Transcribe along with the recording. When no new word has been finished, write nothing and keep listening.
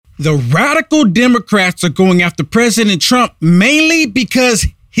The radical Democrats are going after President Trump mainly because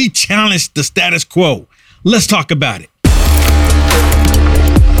he challenged the status quo. Let's talk about it.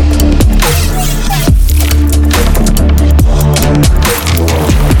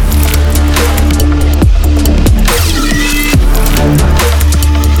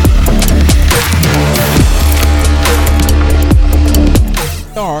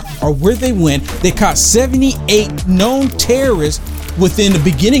 Or where they went, they caught 78 known terrorists within the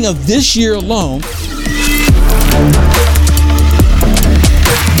beginning of this year alone.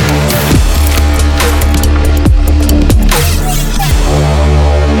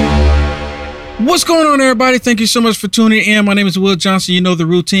 What's going on, everybody? Thank you so much for tuning in. My name is Will Johnson. You know the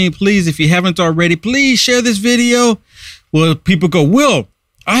routine. Please, if you haven't already, please share this video. Well, people go, Will,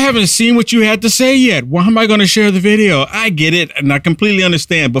 I haven't seen what you had to say yet. Why am I going to share the video? I get it, and I completely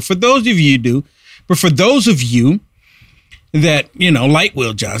understand. But for those of you that, like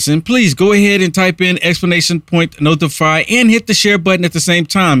Will Johnson, please go ahead and type in exclamation point notify and hit the share button at the same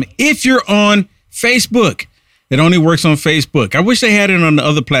time. If you're on Facebook, it only works on Facebook. I wish they had it on the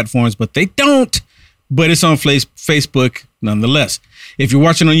other platforms, but they don't. But it's on Facebook nonetheless. If you're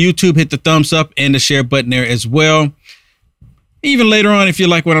watching on YouTube, hit the thumbs up and the share button there as well. Even later on, if you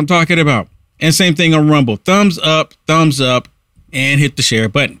like what I'm talking about. And same thing on Rumble. Thumbs up, and hit the share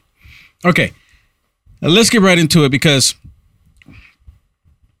button. Okay, now let's get right into it because,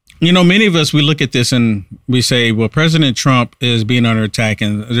 many of us, we look at this and we say, well, President Trump is being under attack.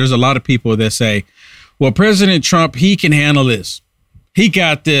 And there's a lot of people that say, well, President Trump, he can handle this. He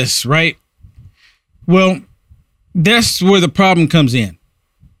got this, right? Well, that's where the problem comes in.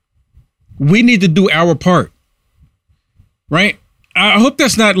 We need to do our part. Right? I hope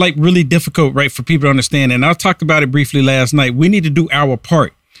that's not like really difficult, right, for people to understand. And I talked about it briefly last night. We need to do our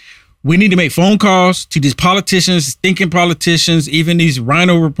part. We need to make phone calls to these politicians, thinking politicians, even these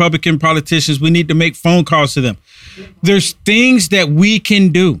rhino Republican politicians. We need to make phone calls to them. There's things that we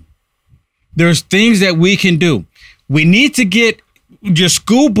can do. We need to get your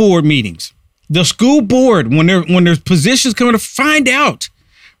school board meetings. The school board, when there's positions coming to find out,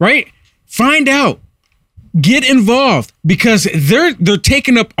 right? Find out. Get involved because they're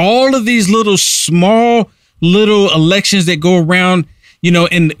taking up all of these small elections that go around,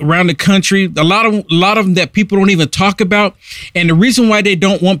 around the country. A lot of them that people don't even talk about. And the reason why they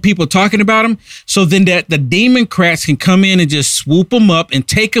don't want people talking about them, so then that the Democrats can come in and just swoop them up and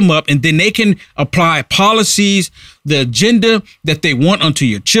take them up. And then they can apply policies, the agenda that they want onto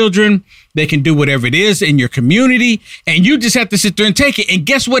your children. They can do whatever it is in your community. And you just have to sit there and take it. And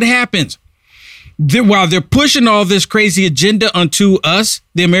guess what happens? While they're pushing all this crazy agenda onto us,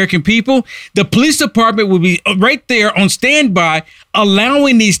 the American people, the police department will be right there on standby,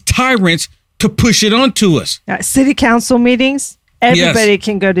 allowing these tyrants to push it onto us. City council meetings. Everybody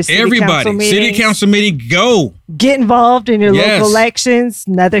can go to city council meetings. City council meeting, go. Get involved in your local elections.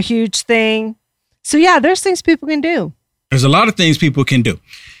 Another huge thing. So, there's things people can do. There's a lot of things people can do.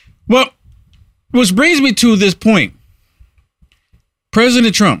 Well, which brings me to this point.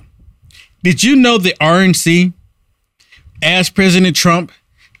 President Trump. Did you know the RNC asked President Trump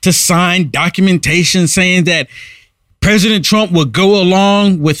to sign documentation saying that President Trump will go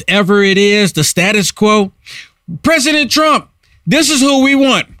along with whatever it is, the status quo? President Trump, this is who we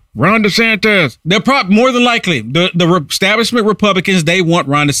want. Ron DeSantis. They're probably more than likely the establishment Republicans, they want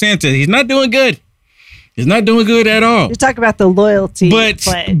Ron DeSantis. He's not doing good. He's not doing good at all. You're talking about the loyalty pledge.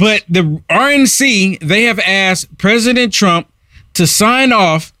 But the RNC, they have asked President Trump to sign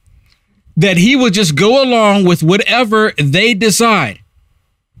off that he will just go along with whatever they decide,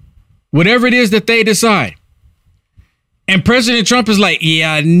 whatever it is that they decide. And President Trump is like,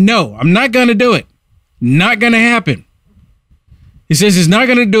 no, I'm not going to do it. Not going to happen. He says he's not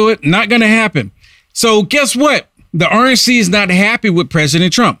going to do it. Not going to happen. So guess what? The RNC is not happy with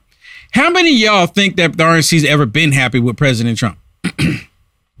President Trump. How many of y'all think that the RNC has ever been happy with President Trump?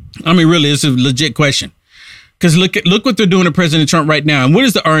 I mean, really, it's a legit question. Because look what they're doing to President Trump right now. And what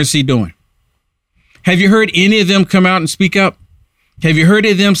is the RNC doing? Have you heard any of them come out and speak up? Have you heard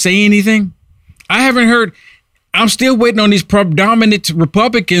of them say anything? I haven't heard. I'm still waiting on these predominant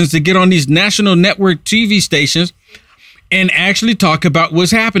Republicans to get on these national network TV stations and actually talk about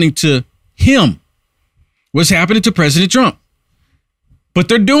what's happening to him, what's happening to President Trump. But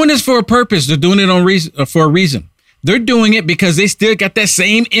they're doing this for a purpose. They're doing it for a reason. They're doing it because they still got that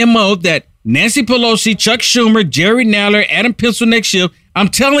same MO that Nancy Pelosi, Chuck Schumer, Jerry Nadler, Adam Pencilneck Schiff. I'm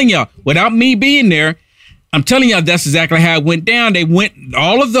telling y'all, without me being there, I'm telling y'all that's exactly how it went down. They went,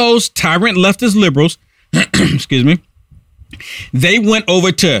 all of those tyrant leftist liberals, excuse me, they went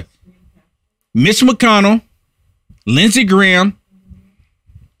over to Mitch McConnell, Lindsey Graham,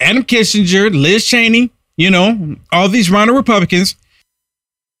 Adam Kissinger, Liz Cheney, all these rhino Republicans,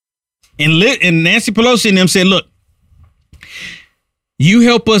 and Nancy Pelosi and them said, look, you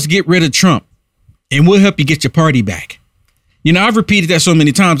help us get rid of Trump and we'll help you get your party back. I've repeated that so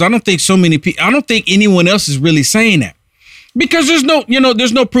many times. I don't think anyone else is really saying that because there's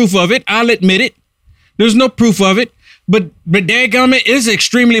no proof of it. I'll admit it. There's no proof of it, but dadgummit, it is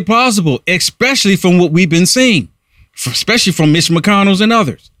extremely plausible, especially from what we've been seeing, especially from Mitch McConnell's and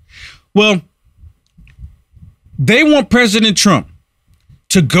others. Well, they want President Trump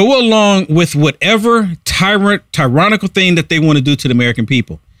to go along with whatever tyrannical thing that they want to do to the American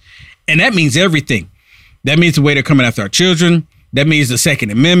people. And that means everything. That means the way they're coming after our children. That means the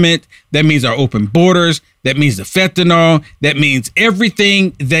Second Amendment. That means our open borders. That means the fentanyl. That means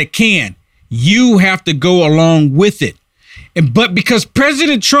everything that can. You have to go along with it. But because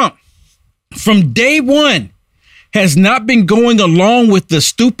President Trump, from day one, has not been going along with the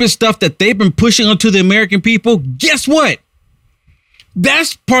stupid stuff that they've been pushing onto the American people, guess what?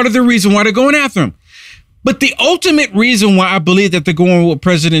 That's part of the reason why they're going after him. But the ultimate reason why I believe that they're going with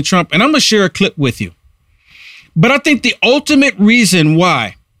President Trump, and I'm going to share a clip with you, but I think the ultimate reason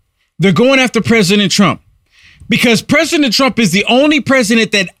why they're going after President Trump, because President Trump is the only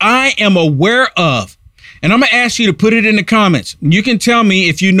president that I am aware of. And I'm going to ask you to put it in the comments. You can tell me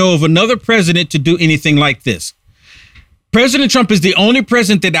if you know of another president to do anything like this. President Trump is the only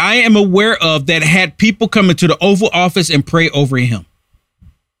president that I am aware of that had people come into the Oval Office and pray over him.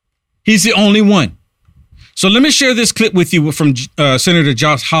 He's the only one. So let me share this clip with you from Senator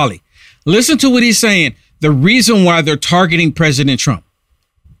Josh Hawley. Listen to what he's saying. The reason why they're targeting President Trump.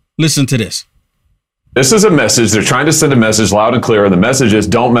 Listen to this. This is a message. They're trying to send a message loud and clear. And the message is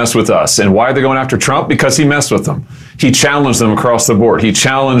don't mess with us. And why are they going after Trump? Because he messed with them. He challenged them across the board. He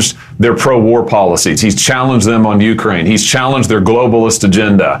challenged their pro-war policies. He's challenged them on Ukraine. He's challenged their globalist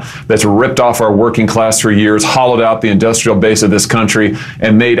agenda that's ripped off our working class for years, hollowed out the industrial base of this country,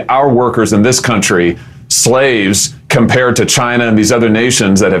 and made our workers in this country slaves compared to China and these other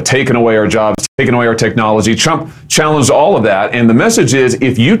nations that have taken away our jobs, taken away our technology. Trump challenged all of that. And the message is,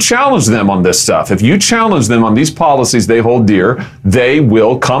 if you challenge them on this stuff, if you challenge them on these policies they hold dear, they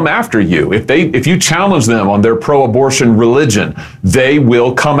will come after you. If you challenge them on their pro-abortion religion, they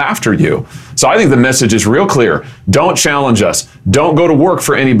will come after you. So I think the message is real clear. Don't challenge us. Don't go to work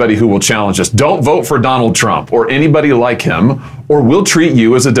for anybody who will challenge us. Don't vote for Donald Trump or anybody like him, or we'll treat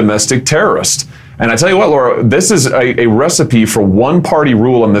you as a domestic terrorist. And I tell you what, Laura, this is a recipe for one-party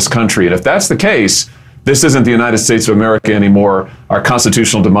rule in this country. And if that's the case, this isn't the United States of America anymore. Our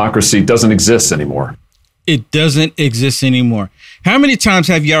constitutional democracy doesn't exist anymore. It doesn't exist anymore. How many times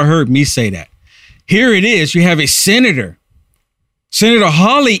have y'all heard me say that? Here it is. You have a Senator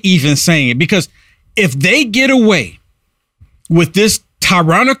Hawley even saying it, because if they get away with this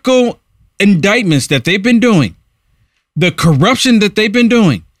tyrannical indictments that they've been doing, the corruption that they've been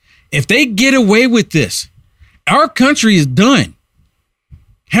doing, if they get away with this, our country is done.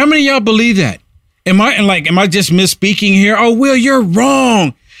 How many of y'all believe that? Am I just misspeaking here? Oh, Will, you're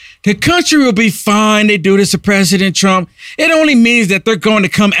wrong. The country will be fine. They do this to President Trump. It only means that they're going to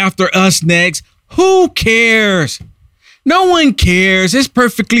come after us next. Who cares? No one cares. It's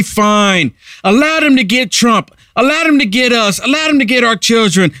perfectly fine. Allow them to get Trump. Allow them to get us. Allow them to get our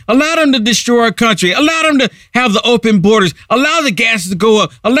children. Allow them to destroy our country. Allow them to have the open borders. Allow the gas to go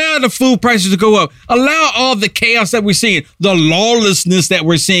up. Allow the food prices to go up. Allow all the chaos that we're seeing, the lawlessness that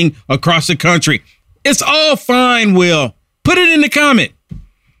we're seeing across the country. It's all fine, Will. Put it in the comment.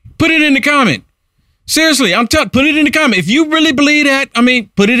 Put it in the comment. Seriously, put it in the comment. If you really believe that,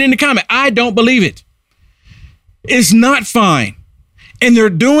 put it in the comment. I don't believe it. It's not fine. And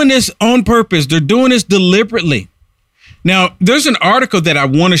they're doing this on purpose. They're doing this deliberately. Now, there's an article that I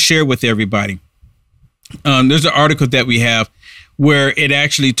want to share with everybody. There's an article that we have where it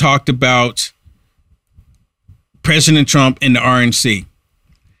actually talked about President Trump and the RNC.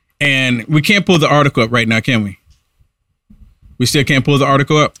 And we can't pull the article up right now, can we? We still can't pull the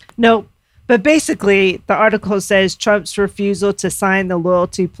article up? Nope. But basically, the article says Trump's refusal to sign the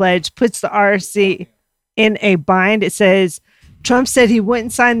loyalty pledge puts the RNC in a bind. It says, Trump said he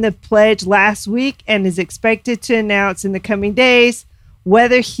wouldn't sign the pledge last week and is expected to announce in the coming days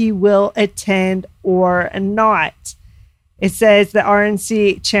whether he will attend or not. It says the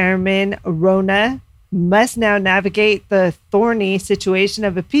RNC chairman, Rona, must now navigate the thorny situation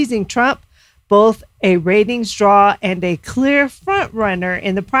of appeasing Trump, both a ratings draw and a clear front runner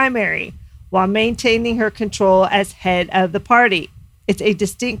in the primary, while maintaining her control as head of the party. It's a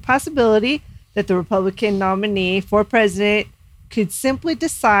distinct possibility that the Republican nominee for president could simply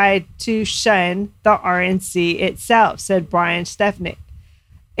decide to shun the RNC itself, said Brian Stefanick,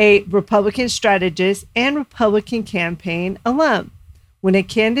 a Republican strategist and Republican campaign alum. When a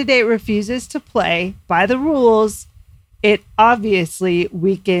candidate refuses to play by the rules, it obviously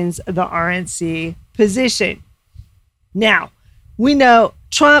weakens the RNC position. Now, we know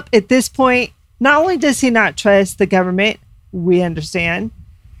Trump at this point, not only does he not trust the government, we understand,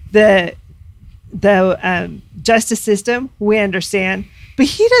 the justice system, we understand, but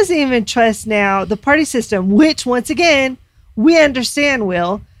he doesn't even trust now the party system, which once again, we understand,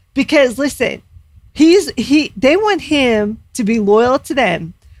 Will, because listen, they want him to be loyal to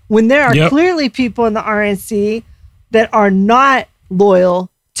them when there are clearly people in the RNC that are not loyal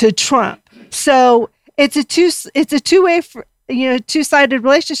to Trump. So it's a two-way, two-sided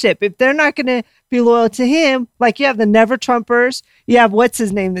relationship. If they're not going to be loyal to him, like you have the Never Trumpers, you have what's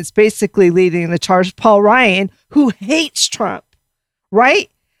his name that's basically leading the charge, Paul Ryan, who hates Trump, right?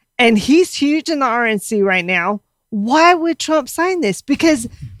 And he's huge in the RNC right now. Why would Trump sign this? Because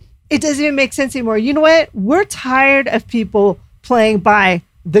it doesn't even make sense anymore. You know what? We're tired of people playing by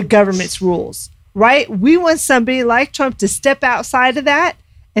the government's rules, right? We want somebody like Trump to step outside of that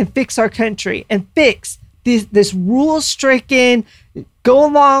and fix our country and fix this rule-stricken, go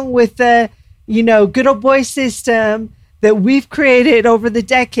along with the, good old boy system that we've created over the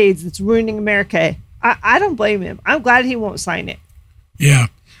decades that's ruining America. I don't blame him. I'm glad he won't sign it. Yeah,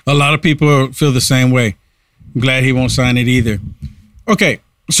 a lot of people feel the same way. I'm glad he won't sign it either. Okay,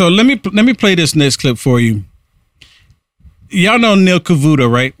 so let me play this next clip for you. Y'all know Neil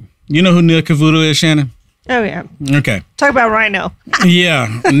Cavuto, right? You know who Neil Cavuto is, Shannon? Oh, yeah. Okay. Talk about rhino.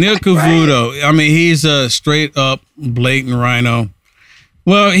 Yeah, Neil Cavuto. Right. I mean, he's a straight up blatant rhino.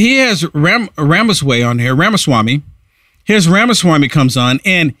 Well, he has Ramaswamy on here, Ramaswamy. Here's Ramaswamy comes on,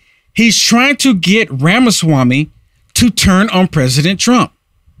 and he's trying to get Ramaswamy to turn on President Trump.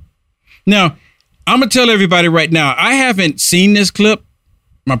 Now, I'm going to tell everybody right now, I haven't seen this clip.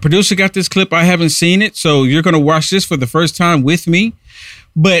 My producer got this clip. I haven't seen it. So you're going to watch this for the first time with me.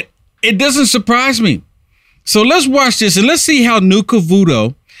 But it doesn't surprise me. So let's watch this and let's see how Neil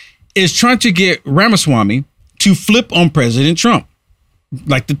Cavuto is trying to get Ramaswamy to flip on President Trump,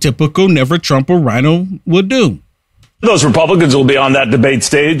 like the typical Never Trump or rhino would do. Those Republicans will be on that debate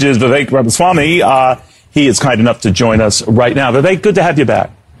stage is Vivek Ramaswamy. He is kind enough to join us right now. Vivek, good to have you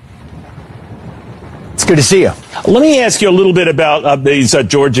back. It's good to see you. Let me ask you a little bit about these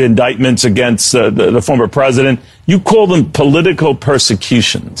Georgia indictments against the former president. You call them political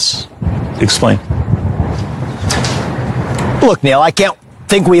persecutions. Explain. Look, Neil, I can't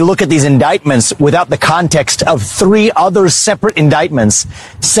think we look at these indictments without the context of 3 other separate indictments,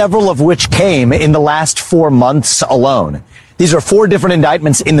 several of which came in the last 4 months alone. These are 4 different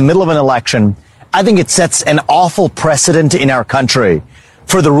indictments in the middle of an election. I think it sets an awful precedent in our country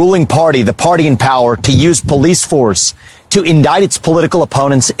for the ruling party, the party in power, to use police force to indict its political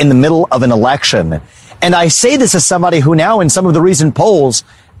opponents in the middle of an election. And I say this as somebody who now, in some of the recent polls,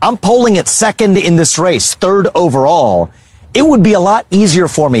 I'm polling at second in this race, third overall. It would be a lot easier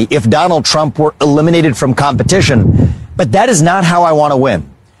for me if Donald Trump were eliminated from competition, but that is not how I want to win.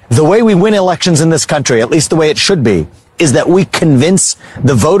 The way we win elections in this country, at least the way it should be, is that we convince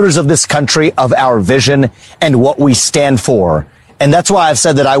the voters of this country of our vision and what we stand for. And that's why I've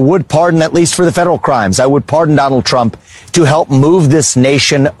said that I would pardon, at least for the federal crimes, I would pardon Donald Trump to help move this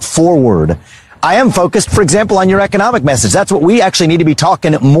nation forward. I am focused, for example, on your economic message. That's what we actually need to be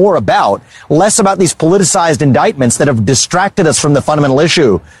talking more about, less about these politicized indictments that have distracted us from the fundamental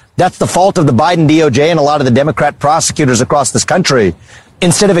issue. That's the fault of the Biden DOJ and a lot of the Democrat prosecutors across this country.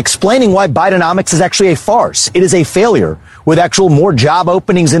 Instead of explaining why Bidenomics is actually a farce, it is a failure with actual more job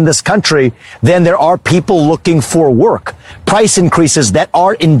openings in this country than there are people looking for work. Price increases that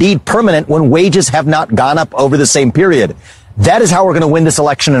are indeed permanent when wages have not gone up over the same period. That is how we're going to win this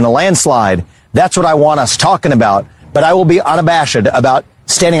election in a landslide. That's what I want us talking about. But I will be unabashed about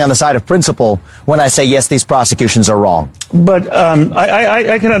standing on the side of principle when I say, yes, these prosecutions are wrong. But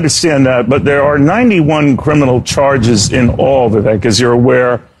I can understand that. But there are 91 criminal charges in all, Vivek, as you're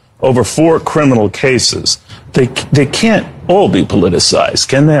aware, over 4 criminal cases. They can't all be politicized,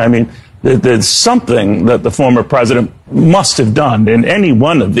 can they? I mean, there's something that the former president must have done in any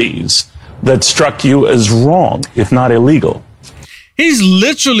one of these that struck you as wrong, if not illegal. He's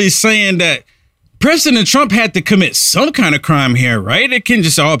literally saying that President Trump had to commit some kind of crime here, right? It can't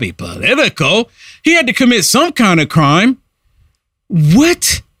just all be political. He had to commit some kind of crime.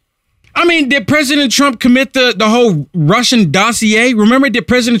 What? I mean, did President Trump commit the whole Russian dossier? Remember, did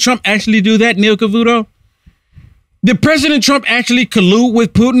President Trump actually do that, Neil Cavuto? Did President Trump actually collude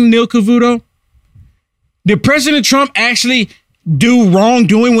with Putin, Neil Cavuto? Did President Trump actually do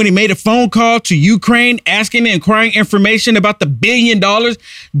wrongdoing when he made a phone call to Ukraine asking and inquiring information about the $1 billion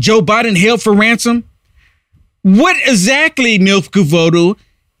Joe Biden held for ransom? What exactly, Neil Cavuto,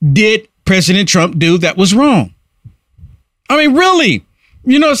 did President Trump do that was wrong? I mean, really,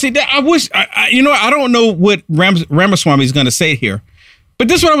 see, I wish, I don't know what Ramaswamy is going to say here, but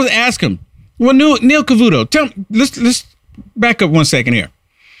this is what I was asking. Well, Neil Cavuto, let's back up 1 second here.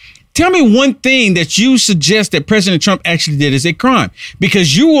 Tell me one thing that you suggest that President Trump actually did as a crime,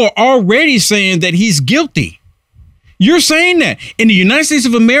 because you are already saying that he's guilty. You're saying that in the United States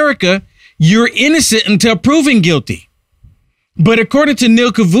of America, you're innocent until proven guilty. But according to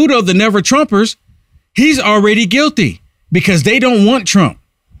Neil Cavuto, the Never Trumpers, he's already guilty because they don't want Trump.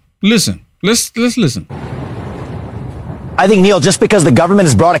 Listen, let's listen. I think, Neil, just because the government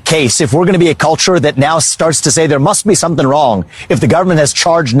has brought a case, if we're going to be a culture that now starts to say there must be something wrong, if the government has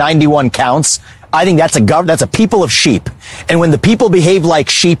charged 91 counts, I think that's a people of sheep. And when the people behave like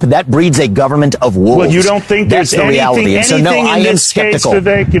sheep, that breeds a government of wolves. Well, you don't think that's there's the reality. anything, And so, no, I in am this skeptical. case,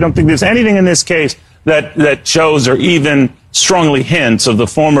 Vivek? You don't think there's anything in this case that shows or even strongly hints of the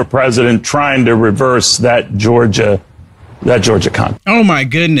former president trying to reverse that Georgia con? Oh, my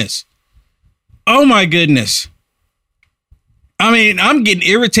goodness. Oh, my goodness. I mean, I'm getting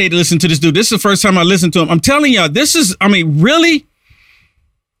irritated listening to this dude. This is the first time I listened to him. I'm telling y'all, really?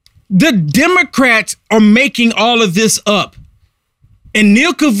 The Democrats are making all of this up. And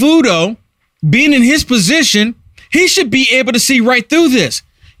Neil Cavuto, being in his position, he should be able to see right through this.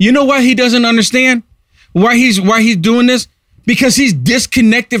 You know why he doesn't understand? Why he's doing this? Because he's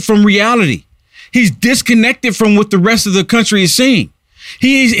disconnected from reality. He's disconnected from what the rest of the country is seeing.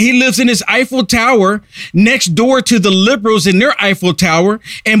 He lives in his Eiffel Tower next door to the liberals in their Eiffel Tower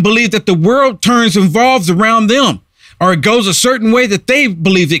and believe that the world revolves around them, or it goes a certain way that they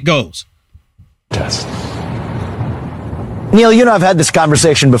believe it goes. Yes. Neil, I've had this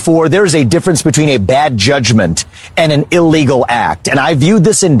conversation before. There's a difference between a bad judgment and an illegal act. And I view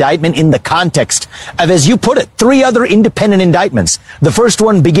this indictment in the context of, as you put it, 3 other independent indictments. The first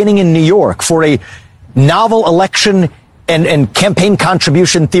one beginning in New York for a novel election and campaign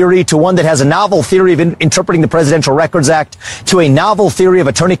contribution theory, to one that has a novel theory of interpreting the Presidential Records Act, to a novel theory of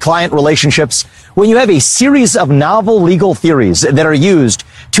attorney-client relationships. When you have a series of novel legal theories that are used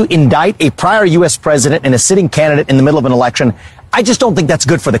to indict a prior U.S. president and a sitting candidate in the middle of an election, I just don't think that's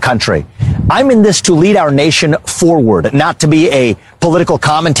good for the country. I'm in this to lead our nation forward, not to be a political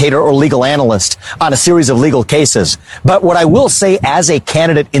commentator or legal analyst on a series of legal cases. But what I will say as a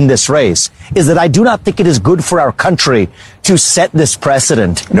candidate in this race is that I do not think it is good for our country to set this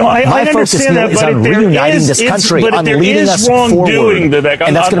precedent. No, I My focus understand that, is on reuniting this country, on leading us forward. And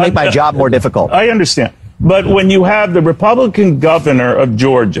that's going to make my job more difficult. I understand. But when you have the Republican governor of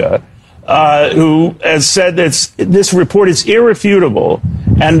Georgia, who has said that this report is irrefutable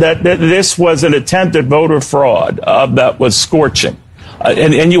and that this was an attempt at voter fraud that was scorching.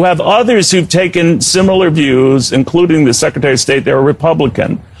 And you have others who've taken similar views, including the Secretary of State, they're a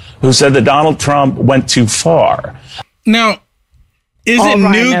Republican, who said that Donald Trump went too far. Now,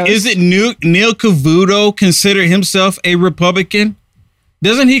 is it Neil Cavuto consider himself a Republican?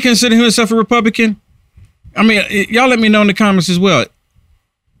 Doesn't he consider himself a Republican? I mean, y'all let me know in the comments as well.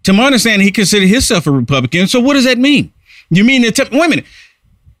 To my understanding, he considered himself a Republican. So what does that mean? You mean wait a minute.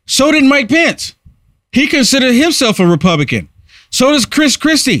 So did Mike Pence. He considered himself a Republican. So does Chris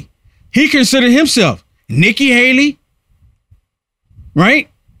Christie. He considered himself. Nikki Haley. Right?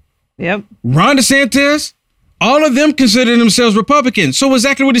 Yep. Ron DeSantis. All of them consider themselves Republicans. So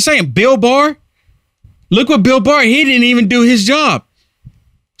exactly what he's saying. Bill Barr. Look what Bill Barr, he didn't even do his job.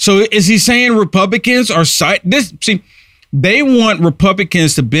 So is he saying Republicans are they want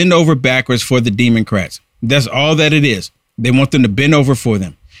Republicans to bend over backwards for the Democrats. That's all that it is. They want them to bend over for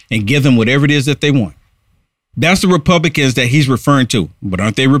them and give them whatever it is that they want. That's the Republicans that he's referring to. But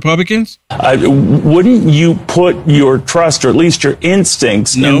aren't they Republicans? Wouldn't you put your trust, or at least your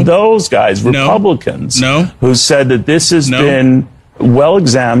instincts, in those guys, Republicans, who said that this has been well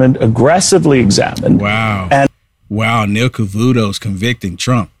examined, aggressively examined? Wow. Wow, Neil Cavuto's convicting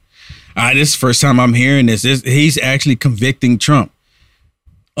Trump. This is the first time I'm hearing this. He's actually convicting Trump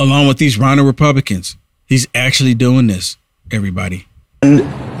along with these Rhino Republicans. He's actually doing this, everybody. And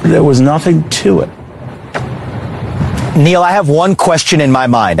there was nothing to it. Neil, I have one question in my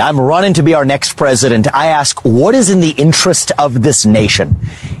mind. I'm running to be our next president. I ask, what is in the interest of this nation?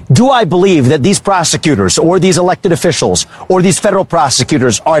 Do I believe that these prosecutors or these elected officials or these federal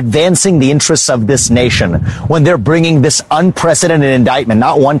prosecutors are advancing the interests of this nation when they're bringing this unprecedented indictment,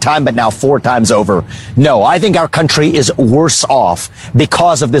 not one time, but now 4 times over? No, I think our country is worse off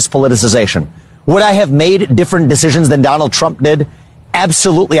because of this politicization. Would I have made different decisions than Donald Trump did?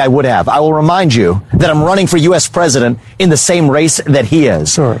 Absolutely, I would have. I will remind you that I'm running for U.S. president in the same race that he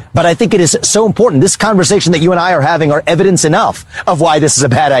is. Sure. But I think it is so important. This conversation that you and I are having are evidence enough of why this is a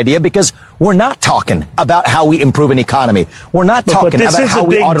bad idea, because we're not talking about how we improve an economy. We're not talking about how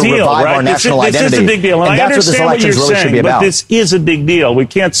we ought to revive our national identity. This is a big deal. And that's I understand what this election really should be about. But this is a big deal. We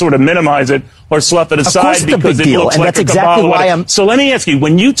can't sort of minimize it or slough it aside because it looks like a cabal. Why so let me ask you,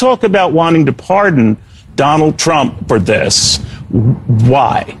 when you talk about wanting to pardon Donald Trump for this,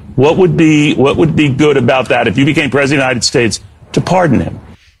 why? What would be good about that if you became president of the United States to pardon him?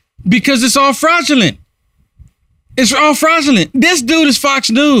 Because it's all fraudulent. It's all fraudulent. This dude is Fox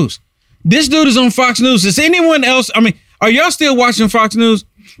News. This dude is on Fox News. Is anyone else? I mean, are y'all still watching Fox News?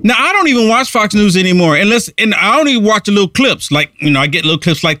 Now, I don't even watch Fox News anymore and I only watch the little clips. Like, I get little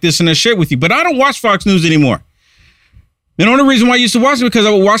clips like this and I share with you, but I don't watch Fox News anymore. The only reason why I used to watch it because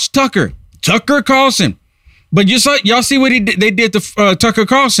I would watch Tucker Carlson. But y'all see what they did to Tucker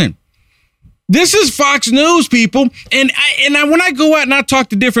Carlson. This is Fox News, people. And when I go out and I talk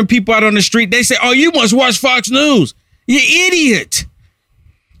to different people out on the street, they say, "Oh, you must watch Fox News." You idiot.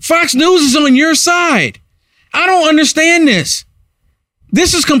 Fox News is on your side. I don't understand this.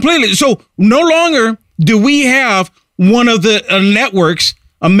 This is completely so. No longer do we have one of the networks,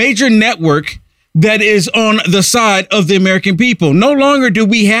 a major network that is on the side of the American people. No longer do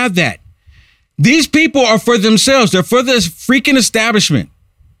we have that. These people are for themselves. They're for this freaking establishment.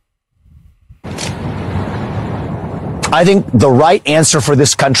 I think the right answer for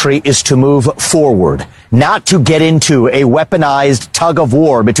this country is to move forward, not to get into a weaponized tug of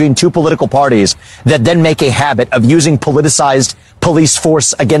war between two political parties that then make a habit of using politicized police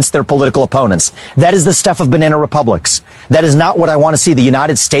force against their political opponents. That is the stuff of banana republics. That is not what I want to see the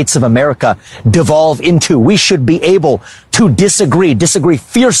United States of America devolve into. We should be able to disagree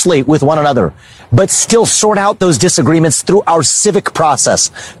fiercely with one another, but still sort out those disagreements through our civic process,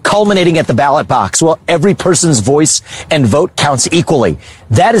 culminating at the ballot box. Well, every person's voice and vote counts equally.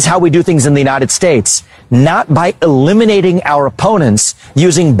 That is how we do things in the United States, not by eliminating our opponents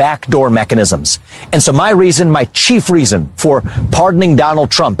using backdoor mechanisms. And so my chief reason for pardoning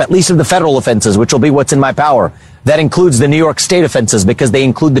Donald Trump, at least of the federal offenses, which will be what's in my power, that includes the New York State offenses because they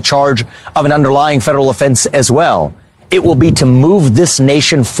include the charge of an underlying federal offense as well. It will be to move this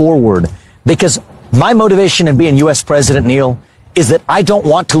nation forward, because my motivation in being U.S. president, Neil, is that I don't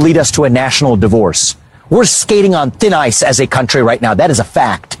want to lead us to a national divorce. We're skating on thin ice as a country right now. That is a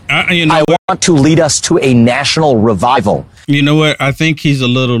fact. I want to lead us to a national revival. You know what? I think he's a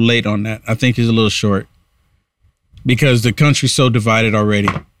little late on that. I think he's a little short because the country's so divided already.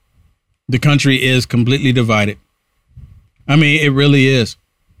 The country is completely divided. I mean, it really is.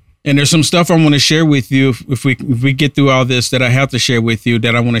 And there's some stuff I want to share with you if we get through all this that I have to share with you,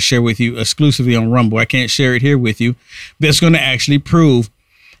 that I want to share with you exclusively on Rumble. I can't share it here with you. That's going to actually prove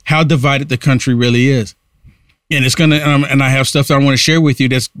how divided the country really is. And it's going to, and I have stuff that I want to share with you.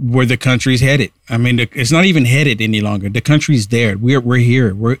 That's where the country's headed. I mean, it's not even headed any longer. The country's there. We're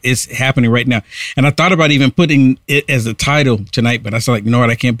here. It's happening right now. And I thought about even putting it as a title tonight, but I was like, you know what?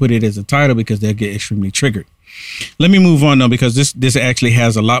 I can't put it as a title because they'll get extremely triggered. Let me move on though, because this actually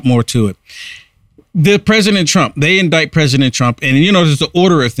has a lot more to it. The President Trump, they indict President Trump, and there's the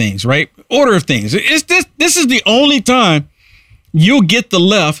order of things, right? Order of things. This is the only time you'll get the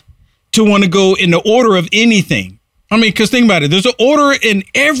left to want to go in the order of anything. I mean, because think about it. There's an order in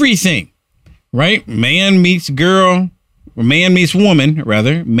everything, right? Man meets girl, or man meets woman,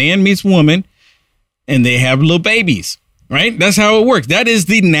 rather. Man meets woman, and they have little babies, right? That's how it works. That is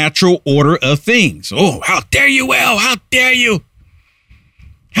the natural order of things. Oh, how dare you, Al? How dare you?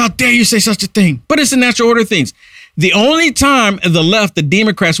 How dare you say such a thing? But it's the natural order of things. The only time the left, the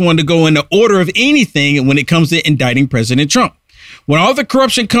Democrats, wanted to go in the order of anything when it comes to indicting President Trump. When all the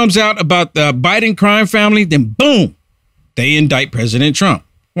corruption comes out about the Biden crime family, then boom, they indict President Trump.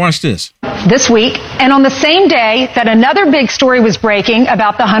 Watch this. This week, and on the same day that another big story was breaking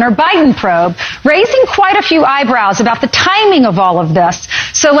about the Hunter Biden probe, raising quite a few eyebrows about the timing of all of this.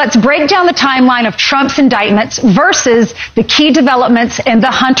 So let's break down the timeline of Trump's indictments versus the key developments in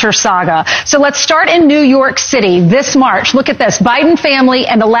the Hunter saga. So let's start in New York City this March. Look at this. Biden family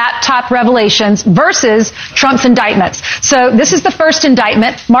and the laptop revelations versus Trump's indictments. So this is the first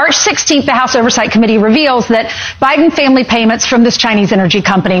indictment. March 16th, the House Oversight Committee reveals that Biden family payments from this Chinese energy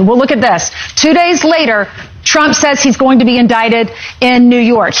company. Well, look at this. 2 days later, Trump says he's going to be indicted in New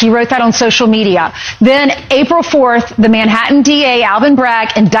York. He wrote that on social media. Then April 4th, the Manhattan DA, Alvin Bragg,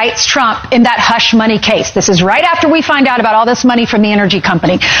 indicts Trump in that hush money case. This is right after we find out about all this money from the energy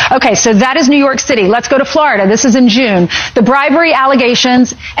company. Okay, so that is New York City. Let's go to Florida. This is in June. The bribery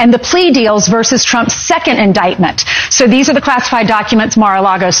allegations and the plea deals versus Trump's second indictment. So these are the classified documents,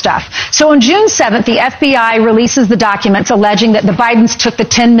 Mar-a-Lago stuff. So on June 7th, the FBI releases the documents alleging that the Bidens took the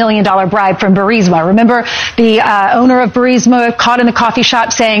 $10 million bribe from Burisma. Remember, the owner of Burisma caught in the coffee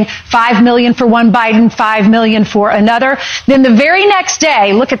shop saying $5 million for one Biden, $5 million for another. Then the very next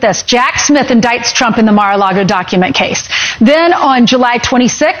day, look at this, Jack Smith indicts Trump in the Mar-a-Lago document case. Then on July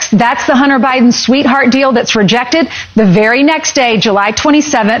 26th, that's the Hunter Biden sweetheart deal that's rejected. The very next day, July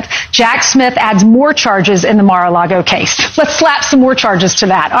 27th, Jack Smith adds more charges in the Mar-a-Lago case. Let's slap some more charges to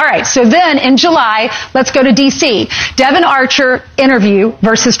that. All right, so then in July, let's go to D.C. Devin Archer interview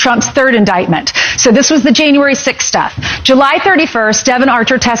versus Trump's third indictment. So this was the January 6th stuff. July 31st, Devin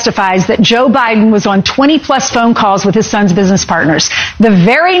Archer testifies that Joe Biden was on 20-plus phone calls with his son's business partners. The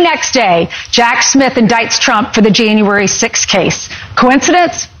very next day, Jack Smith indicts Trump for the January 6th case.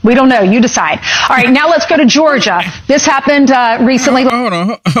 Coincidence? We don't know. You decide. All right, now let's go to Georgia. This happened recently. Hold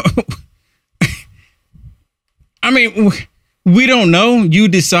on. I mean, we don't know. You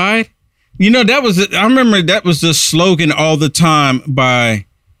decide. You know, I remember that was the slogan all the time by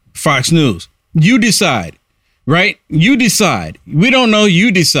Fox News. You decide, right? You decide. We don't know.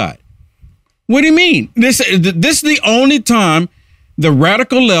 You decide. What do you mean? This is the only time the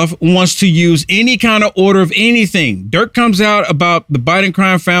radical left wants to use any kind of order of anything. Dirt comes out about the Biden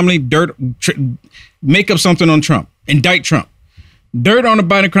crime family. Make up something on Trump. Indict Trump. Dirt on the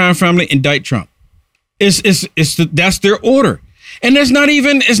Biden crime family. Indict Trump. That's their order. And it's not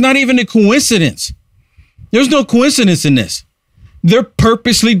even a coincidence. There's no coincidence in this. They're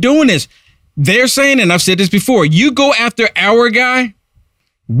purposely doing this. They're saying, and I've said this before, you go after our guy,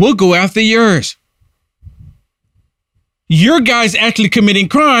 we'll go after yours. Your guy's actually committing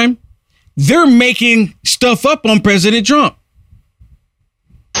crime. They're making stuff up on President Trump.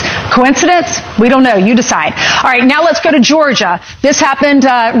 Coincidence? We don't know. You decide. All right, now let's go to Georgia. This happened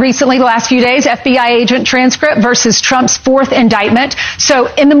recently, the last few days, FBI agent transcript versus Trump's fourth indictment. So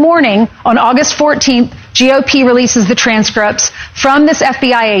in the morning on August 14th, GOP releases the transcripts from this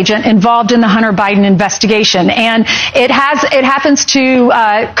FBI agent involved in the Hunter Biden investigation. And it happens to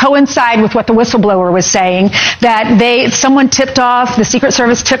coincide with what the whistleblower was saying, that someone tipped off, the Secret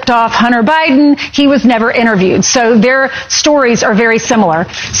Service tipped off Hunter Biden. He was never interviewed. So their stories are very similar.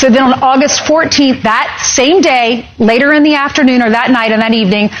 So then on August 14th, that same day, later in the afternoon or that night and that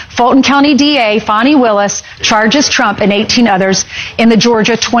evening, Fulton County DA Fani Willis charges Trump and 18 others in the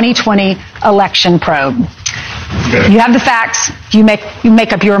Georgia 2020 election probe. You have the facts. You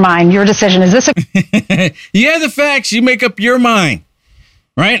make up your mind. Your decision. Is this You have the facts. You make up your mind.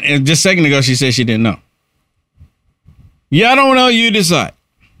 Right? And just a second ago, she said she didn't know. Yeah, I don't know. You decide.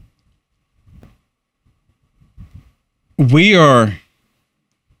 We're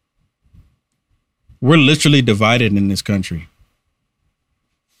literally divided in this country.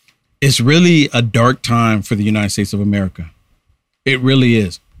 It's really a dark time for the United States of America. It really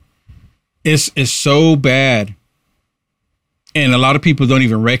is. It's so bad. And a lot of people don't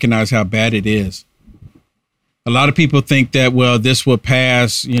even recognize how bad it is. A lot of people think that, well, this will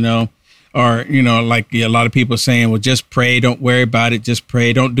pass, or, like a lot of people saying, well, just pray. Don't worry about it. Just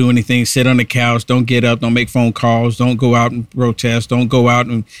pray. Don't do anything. Sit on the couch. Don't get up. Don't make phone calls. Don't go out and protest. Don't go out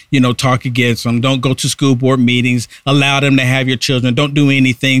and, talk against them. Don't go to school board meetings. Allow them to have your children. Don't do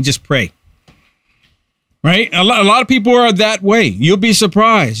anything. Just pray. Right? A lot of people are that way. You'll be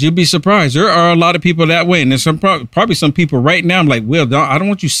surprised. There are a lot of people that way. And there's probably some people right now. I'm like, Will, I don't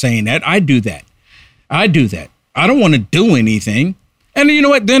want you saying that. I do that. I don't want to do anything. And you know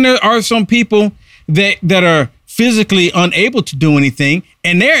what? Then there are some people that are physically unable to do anything.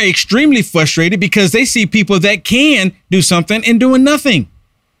 And they're extremely frustrated because they see people that can do something and doing nothing.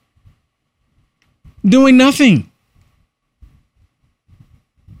 Doing nothing.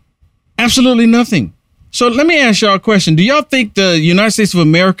 Absolutely nothing. So let me ask y'all a question. Do y'all think the United States of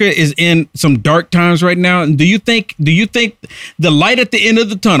America is in some dark times right now? And do you think the light at the end of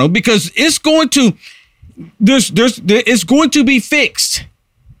the tunnel, because it's going to it's going to be fixed.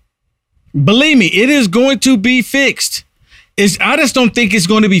 Believe me, it is going to be fixed. I just don't think it's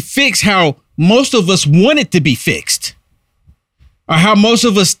going to be fixed how most of us want it to be fixed, or how most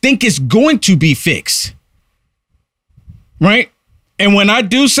of us think it's going to be fixed. Right? And when I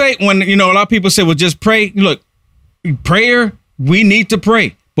do say, a lot of people say, well, just pray. Look, prayer, we need to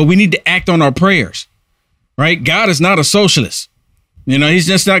pray, but we need to act on our prayers, right? God is not a socialist. You know, he's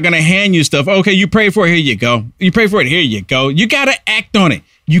just not going to hand you stuff. Okay, you pray for it. Here you go. You pray for it. Here you go. You got to act on it.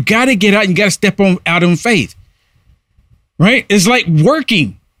 You got to get out. You got to step out in faith. Right? It's like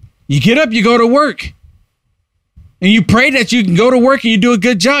working. You get up, you go to work. And you pray that you can go to work and you do a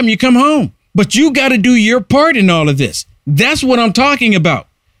good job and you come home. But you got to do your part in all of this. That's what I'm talking about.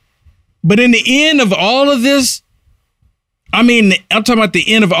 But in the end of all of this, I'm talking about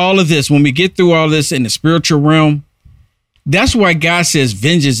the end of all of this, when we get through all this in the spiritual realm, that's why God says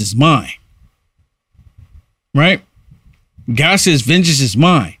vengeance is mine. Right? God says vengeance is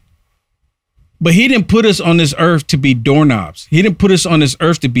mine. But he didn't put us on this earth to be doorknobs. He didn't put us on this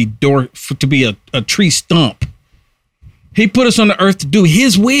earth to be a tree stump. He put us on the earth to do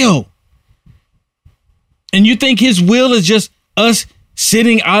his will. And you think his will is just us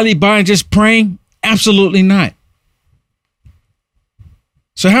sitting idly by and just praying? Absolutely not.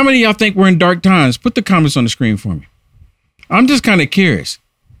 So how many of y'all think we're in dark times? Put the comments on the screen for me. I'm just kind of curious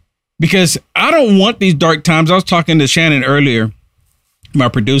because I don't want these dark times. I was talking to Shannon earlier, my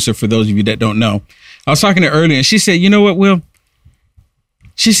producer, for those of you that don't know. I was talking to her earlier and she said, you know what, Will?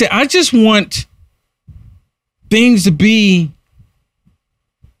 She said, I just want things to be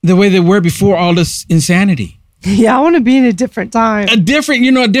the way they were before all this insanity. Yeah, I want to be in a different time. A different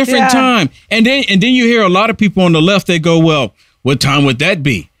time. And then you hear a lot of people on the left, they go, well, what time would that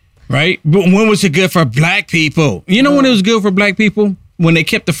be? Right? But when was it good for black people? You know when it was good for black people? When they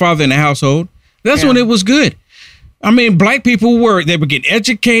kept the father in the household. That's when it was good. I mean, black people were getting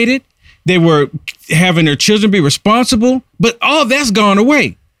educated. They were having their children be responsible. But all that's gone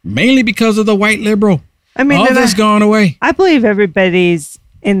away, mainly because of the white liberal. I mean, all that's gone away. I believe everybody's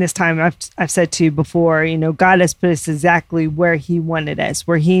in this time. I've said to you before, you know, God has put us exactly where he wanted us,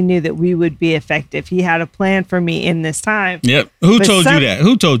 where he knew that we would be effective. He had a plan for me in this time. Yep. Who told you that?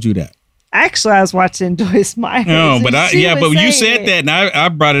 Who told you that? Actually, I was watching Joyce Myers. Oh, but you said that, and I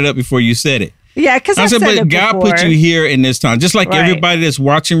brought it up before you said it. Yeah, because I said but God before. put you here in this time, just like everybody that's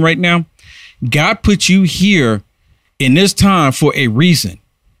watching right now. God put you here in this time for a reason.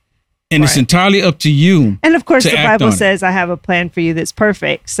 And it's entirely up to you. And of course, the Bible says, I have a plan for you that's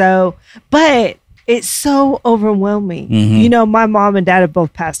perfect. So, but it's so overwhelming. Mm-hmm. You know, my mom and dad have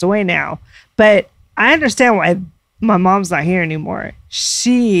both passed away now, but I understand why my mom's not here anymore.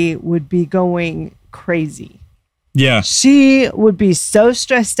 She would be going crazy. Yeah. She would be so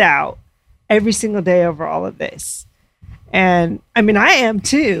stressed out every single day over all of this. And I mean, I am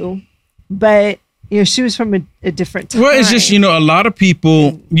too, but you know, she was from a different time. Well, it's just, you know, a lot of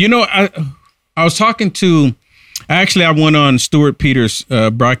people, you know, I was talking to, I went on Stuart Peters'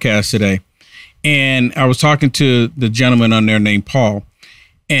 broadcast today, and I was talking to the gentleman on there named Paul,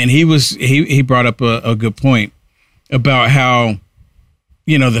 and he brought up a good point about how,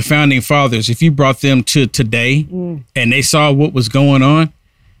 you know, the founding fathers, if you brought them to today and they saw what was going on,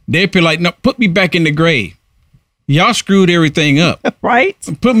 they'd be like, no, put me back in the grave. Y'all screwed everything up. Right?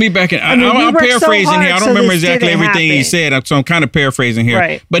 Put me back in. I'm paraphrasing here. I don't remember exactly everything he said, so I'm kind of paraphrasing here.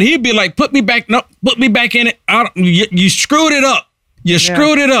 Right. But he'd be like, put me back in it. You screwed it up. You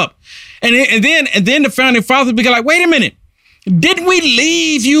screwed it up. And then the founding fathers would be like, wait a minute. Didn't we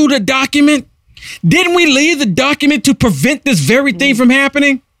leave you the document? Didn't we leave the document to prevent this very thing from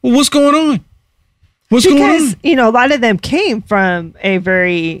happening? Well, what's going on? Because, you know, a lot of them came from a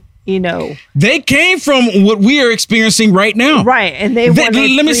very... You know, they came from what we are experiencing right now. Right. And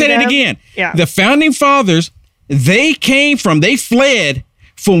let me say that again. Yeah. The founding fathers, they fled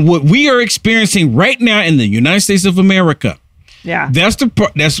from what we are experiencing right now in the United States of America. Yeah. That's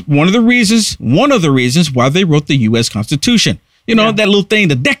one of the reasons why they wrote the U.S. Constitution. You know, that little thing,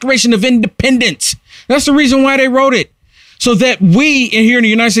 the Declaration of Independence. That's the reason why they wrote it. So that we here in the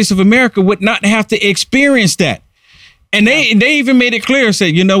United States of America would not have to experience that. And they even made it clear, said,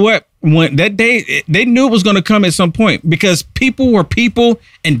 you know what, when that day, they knew it was going to come at some point because people were people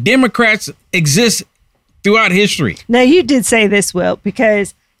and Democrats exist throughout history. Now, you did say this, Will,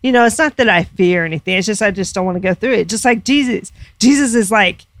 because, you know, it's not that I fear anything. It's just I just don't want to go through it. Just like Jesus. Jesus is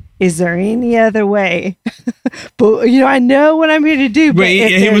like, is there any other way? But, you know, I know what I'm here to do. But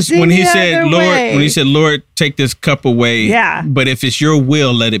when he said, Lord, take this cup away. Yeah. But if it's your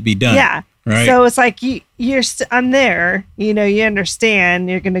will, let it be done. Yeah. Right. So it's like I'm there, you know, you understand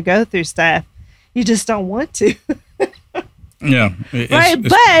you're going to go through stuff. You just don't want to. Yeah.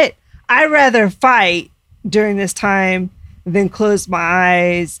 But I'd rather fight during this time than close my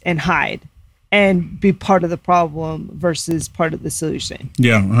eyes and hide and be part of the problem versus part of the solution.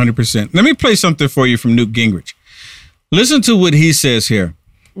 Yeah, 100%. Let me play something for you from Newt Gingrich. Listen to what he says here,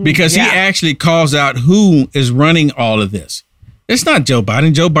 because he actually calls out who is running all of this. It's not Joe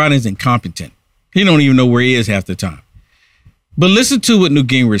Biden. Joe Biden's incompetent. He don't even know where he is half the time. But listen to what Newt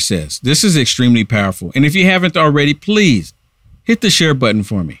Gingrich says. This is extremely powerful. And if you haven't already, please hit the share button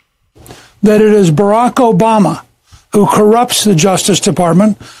for me. That it is Barack Obama who corrupts the Justice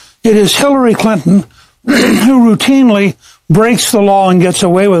Department. It is Hillary Clinton who routinely breaks the law and gets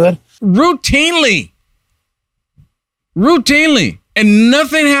away with it. Routinely. And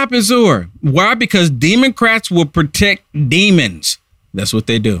nothing happens to her. Why? Because Democrats will protect demons. That's what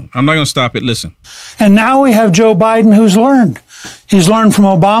they do. I'm not going to stop it. Listen. And now we have Joe Biden who's learned. He's learned from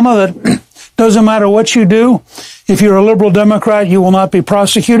Obama that doesn't matter what you do. If you're a liberal Democrat, you will not be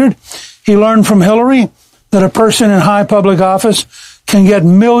prosecuted. He learned from Hillary that a person in high public office can get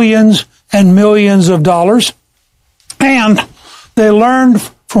millions and millions of dollars. And they learned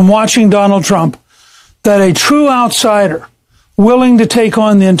from watching Donald Trump that a true outsider willing to take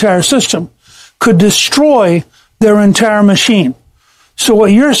on the entire system could destroy their entire machine. So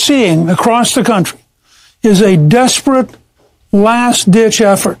what you're seeing across the country is a desperate last-ditch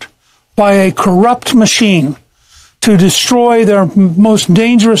effort by a corrupt machine to destroy their most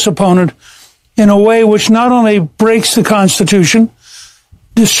dangerous opponent in a way which not only breaks the Constitution,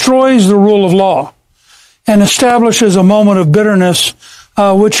 destroys the rule of law, and establishes a moment of bitterness,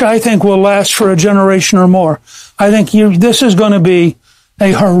 which I think will last for a generation or more. I think this is going to be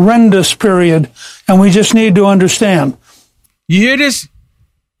a horrendous period, and we just need to understand. You hear this?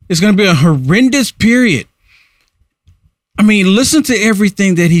 It's going to be a horrendous period. I mean, listen to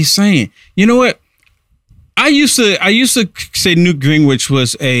everything that he's saying. You know what? I used to say Newt Gingrich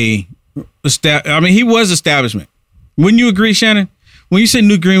was he was establishment. Wouldn't you agree, Shannon? When you say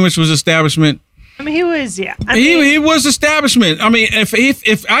Newt Gingrich was establishment, I mean, he was, yeah. He was establishment. I mean,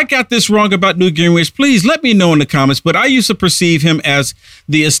 if I got this wrong about Newt Gingrich, please let me know in the comments. But I used to perceive him as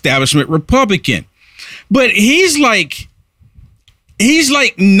the establishment Republican. But he's like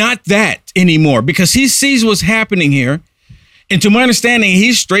not that anymore because he sees what's happening here. And to my understanding,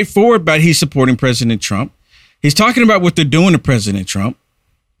 he's straightforward about he's supporting President Trump. He's talking about what they're doing to President Trump.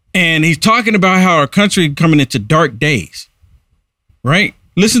 And he's talking about how our country coming into dark days. Right?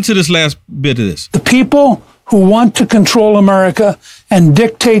 Listen to this last bit of this. The people who want to control America and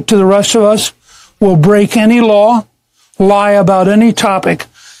dictate to the rest of us will break any law, lie about any topic,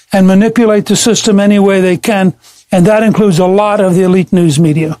 and manipulate the system any way they can. And that includes a lot of the elite news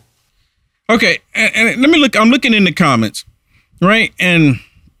media. Okay. And let me look. I'm looking in the comments. Right. And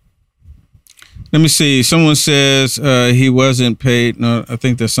let me see. Someone says he wasn't paid. No, I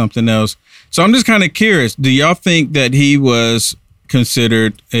think there's something else. So I'm just kind of curious. Do y'all think that he was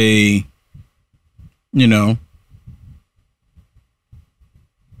considered a, hold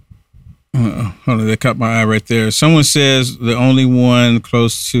on, that caught my eye right there. Someone says the only one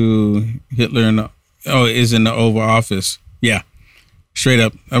close to Hitler is in the Oval Office. Yeah, straight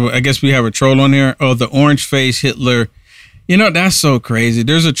up. I guess we have a troll on here. Oh, the orange face Hitler. That's so crazy.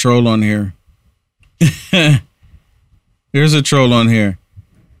 There's a troll on here. There's a troll on here.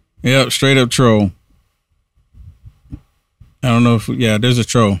 Yep, straight up troll. I don't know there's a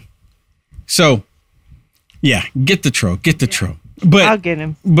troll. So, yeah, get the troll. But I'll get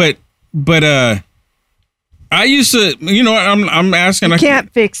him. But I used to, I'm asking. You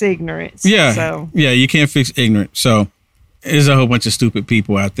can't fix ignorance. Yeah. So. Yeah, you can't fix ignorance. So there's a whole bunch of stupid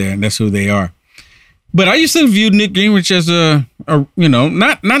people out there, and that's who they are. But I used to view Newt Gingrich as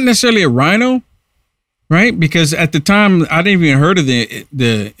not necessarily a rhino, right? Because at the time I didn't even heard of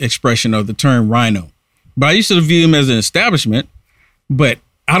the expression of the term rhino. But I used to view him as an establishment, but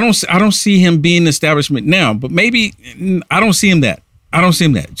I don't see him being an establishment now. But maybe I don't see him that.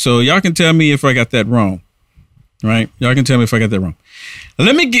 So y'all can tell me if I got that wrong, right? Y'all can tell me if I got that wrong.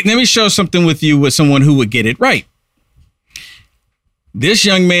 Let me show something with you with someone who would get it right. This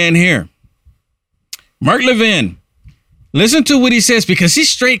young man here, Mark Levin. Listen to what he says because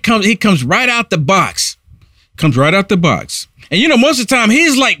he comes right out the box. And most of the time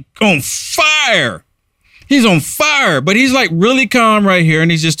he's like on fire. He's on fire, but he's like really calm right here. And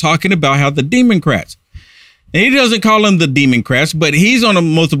he's just talking about how the Democrats, and he doesn't call them the Democrats, but he's on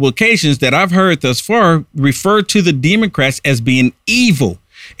multiple occasions that I've heard thus far refer to the Democrats as being evil.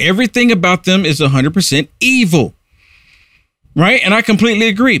 Everything about them is 100% evil. Right. And I completely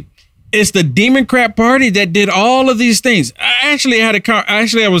agree. It's the Democrat Party that did all of these things. I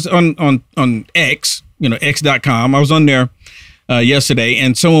was on X, X.com. I was on there yesterday,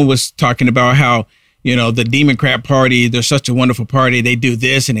 and someone was talking about how, the Democrat Party, they're such a wonderful party. They do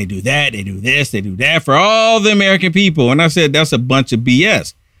this and they do that. They do this, they do that for all the American people. And I said, that's a bunch of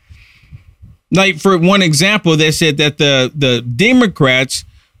BS. Like, for one example, they said that the Democrats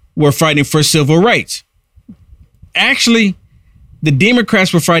were fighting for civil rights. Actually, the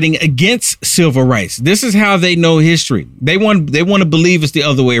Democrats were fighting against civil rights. This is how they know history. They want to believe it's the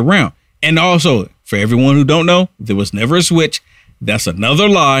other way around. And also, for everyone who don't know, there was never a switch. That's another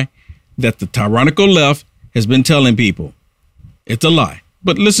lie that the tyrannical left has been telling people. It's a lie.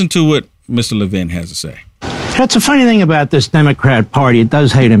 But listen to what Mr. Levin has to say. That's a funny thing about this Democrat Party. It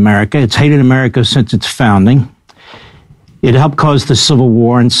does hate America. It's hated America since its founding. It helped cause the Civil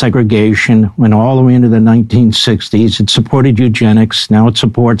War and segregation, went all the way into the 1960s. It supported eugenics. Now it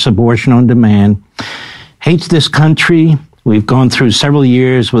supports abortion on demand. Hates this country. We've gone through several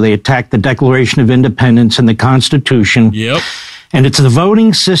years where they attacked the Declaration of Independence and the Constitution. Yep. And it's the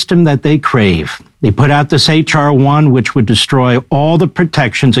voting system that they crave. They put out this H.R. 1, which would destroy all the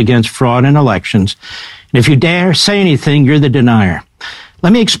protections against fraud in elections. And if you dare say anything, you're the denier.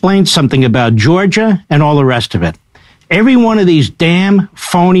 Let me explain something about Georgia and all the rest of it. Every one of these damn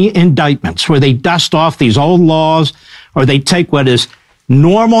phony indictments where they dust off these old laws or they take what is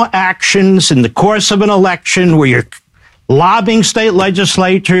normal actions in the course of an election where you're lobbying state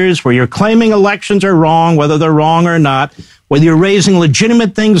legislatures, where you're claiming elections are wrong, whether they're wrong or not, whether you're raising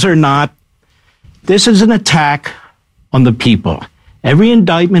legitimate things or not, this is an attack on the people. Every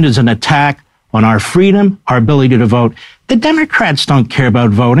indictment is an attack on our freedom, our ability to vote. The Democrats don't care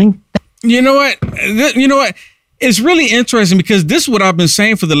about voting. You know what? It's really interesting because this is what I've been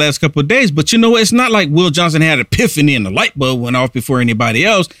saying for the last couple of days. But you know what? It's not like Will Johnson had an epiphany and the light bulb went off before anybody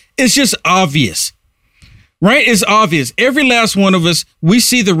else. It's just obvious, right? It's obvious. Every last one of us, we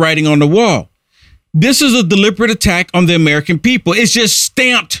see the writing on the wall. This is a deliberate attack on the American people. It's just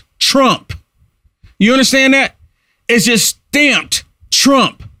stamped Trump. You understand that? It's just stamped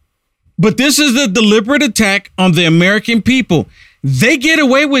Trump. But this is a deliberate attack on the American people. They get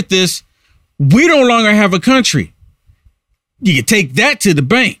away with this. We no longer have a country. You can take that to the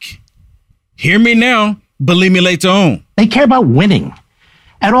bank. Hear me now, believe me later on. They care about winning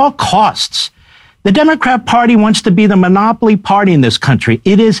at all costs. The Democrat Party wants to be the monopoly party in this country.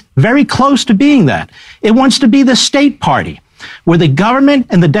 It is very close to being that. It wants to be the state party, where the government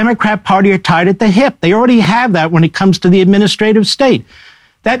and the Democrat Party are tied at the hip. They already have that when it comes to the administrative state.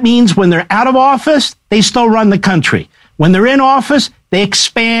 That means when they're out of office, they still run the country. When they're in office, they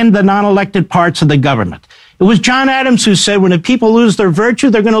expand the non-elected parts of the government. It was John Adams who said, when the people lose their virtue,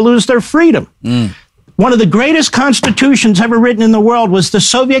 they're going to lose their freedom. One of the greatest constitutions ever written in the world was the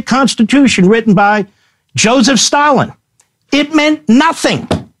Soviet Constitution written by Joseph Stalin. It meant nothing.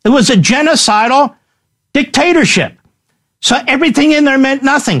 It was a genocidal dictatorship. So everything in there meant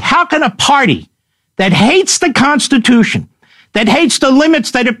nothing. How can a party that hates the Constitution, that hates the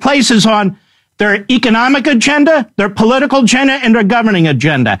limits that it places on their economic agenda, their political agenda, and their governing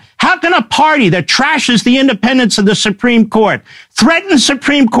agenda, how can a party that trashes the independence of the Supreme Court, threatens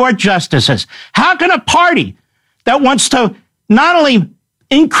Supreme Court justices, how can a party that wants to not only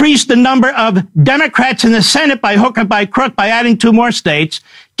increase the number of Democrats in the Senate by hook or by crook by adding 2 more states,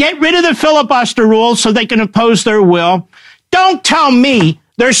 get rid of the filibuster rules so they can impose their will? Don't tell me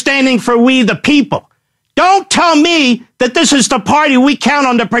they're standing for we the people. Don't tell me that this is the party we count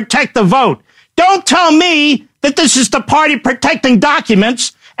on to protect the vote. Don't tell me that this is the party protecting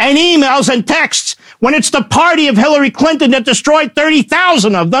documents and emails and texts when it's the party of Hillary Clinton that destroyed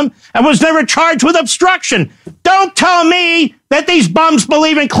 30,000 of them and was never charged with obstruction. Don't tell me that these bums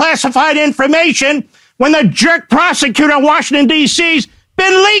believe in classified information when the jerk prosecutor in Washington, D.C.'s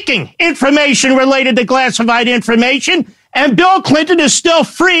been leaking information related to classified information, and Bill Clinton is still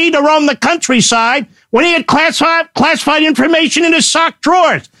free to roam the countryside when he had classified information in his sock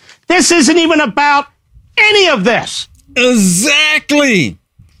drawers. This isn't even about any of this. Exactly.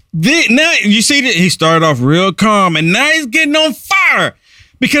 Now you see that he started off real calm and now he's getting on fire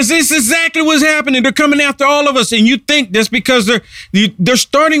because this is exactly what's happening. They're coming after all of us. And you think that's because they're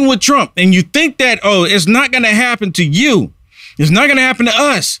starting with Trump and you think that, oh, it's not going to happen to you. It's not going to happen to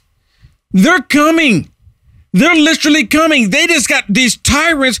us. They're coming. They're literally coming. They just got these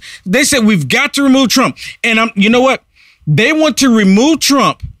tyrants. They said, we've got to remove Trump. And you know what? They want to remove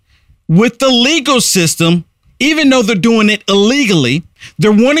Trump with the legal system, even though they're doing it illegally.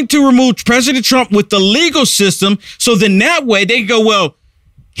 They're wanting to remove President Trump with the legal system. So then that way they go, well,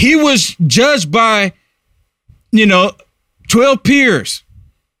 he was judged by, 12 peers,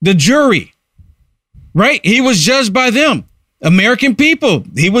 the jury, right? He was judged by them, American people.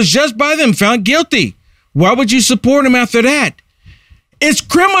 He was judged by them, found guilty. Why would you support him after that? It's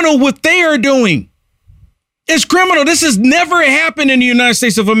criminal what they are doing. It's criminal. This has never happened in the United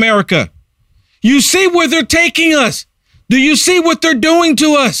States of America. You see where they're taking us. Do you see what they're doing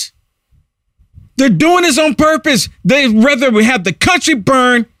to us? They're doing this on purpose. They'd rather we have the country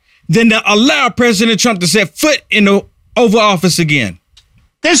burn than to allow President Trump to set foot in the over office again.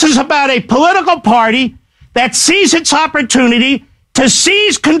 This is about a political party that sees its opportunity to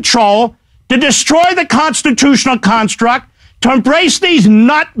seize control, to destroy the constitutional construct, to embrace these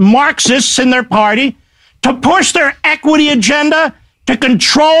nut Marxists in their party, to push their equity agenda, to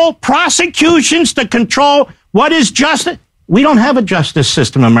control prosecutions, to control what is justice. We don't have a justice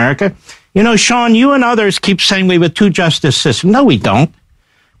system in America. You know, Sean, you and others keep saying we have a two justice system. No, we don't.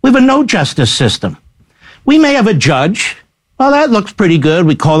 We have a no justice system. We may have a judge. Well, that looks pretty good.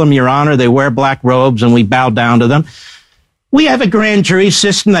 We call them Your Honor. They wear black robes and we bow down to them. We have a grand jury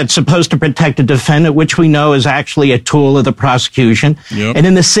system that's supposed to protect a defendant, which we know is actually a tool of the prosecution. Yep. And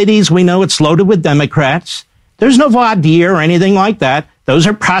in the cities, we know it's loaded with Democrats. There's no voir dire or anything like that. Those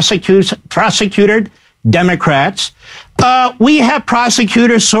are prosecuted Democrats. We have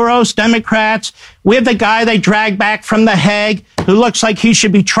prosecutor Soros Democrats. We have the guy they dragged back from The Hague, who looks like he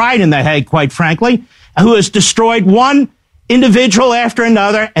should be tried in The Hague, quite frankly, who has destroyed one individual after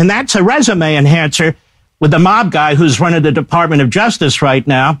another, and that's a resume enhancer with the mob guy who's running the Department of Justice right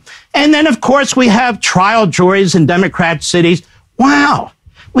now. And then, of course, we have trial juries in Democrat cities. Wow.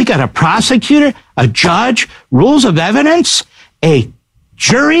 We got a prosecutor, a judge, rules of evidence, a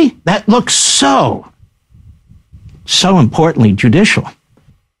jury that looks so importantly judicial.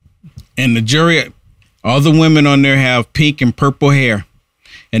 And the jury, all the women on there have pink and purple hair.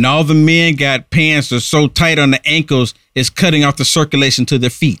 And all the men got pants that are so tight on the ankles, it's cutting off the circulation to their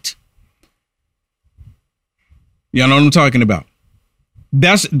feet. Y'all know what I'm talking about.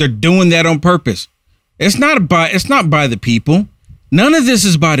 They're doing that on purpose. It's not by the people. None of this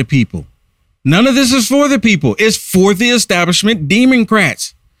is by the people. None of this is for the people. It's for the establishment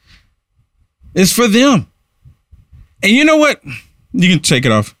Democrats. It's for them. And you know what? You can take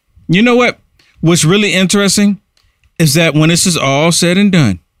it off. You know what? What's really interesting is that when this is all said and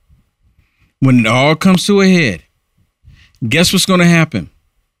done, when it all comes to a head, guess what's going to happen?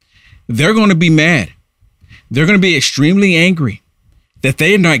 They're going to be mad. They're going to be extremely angry that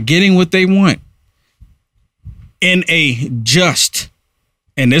they're not getting what they want in a just,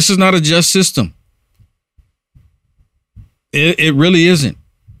 and this is not a just system. It really isn't.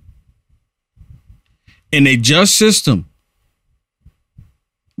 In a just system,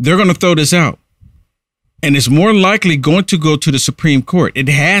 they're going to throw this out. And it's more likely going to go to the Supreme Court. It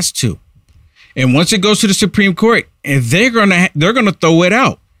has to. And once it goes to the Supreme Court, and they're going to throw it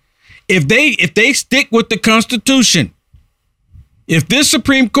out. If they stick with the Constitution, if this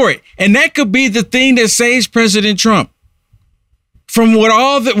Supreme Court, and that could be the thing that saves President Trump from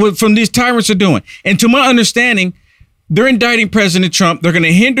from these tyrants are doing. And to my understanding, they're indicting President Trump. They're going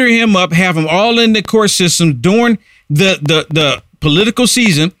to hinder him up, have him all in the court system during the political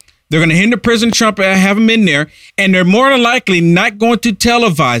season. They're going to hinder President Trump and have him in there. And they're more than likely not going to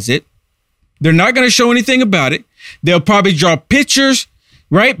televise it. They're not going to show anything about it. They'll probably draw pictures,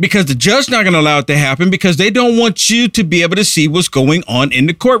 right? Because the judge's not going to allow it to happen because they don't want you to be able to see what's going on in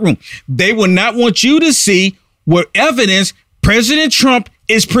the courtroom. They will not want you to see what evidence President Trump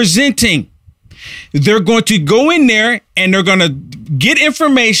is presenting. They're going to go in there and they're going to get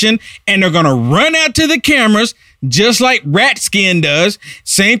information and they're going to run out to the cameras just like Ratskin does.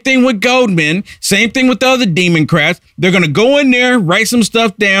 Same thing with Goldman. Same thing with the other Democrats. They're going to go in there, write some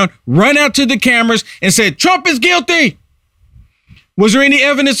stuff down, run out to the cameras and say, Trump is guilty. Was there any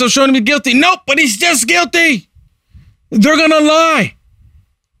evidence of showing him guilty? Nope, but he's just guilty. They're going to lie.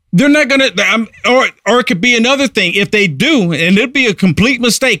 They're not going to, or it could be another thing. If they do, and it'd be a complete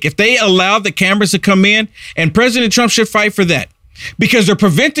mistake, if they allow the cameras to come in, and President Trump should fight for that because they're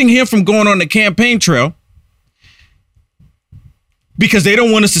preventing him from going on the campaign trail because they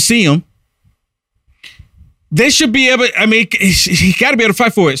don't want us to see him. They should be able, he got to be able to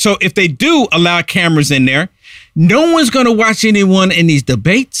fight for it. So if they do allow cameras in there, no one's going to watch anyone in these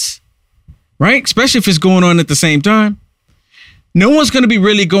debates, right? Especially if it's going on at the same time. No one's going to be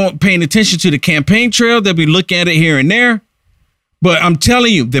really paying attention to the campaign trail. They'll be looking at it here and there. But I'm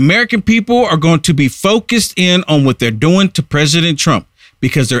telling you, the American people are going to be focused in on what they're doing to President Trump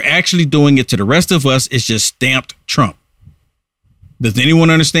because they're actually doing it to the rest of us. It's just stamped Trump. Does anyone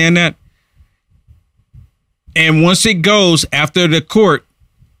understand that? And once it goes after the court,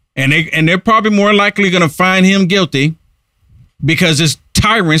 and they're probably more likely going to find him guilty because it's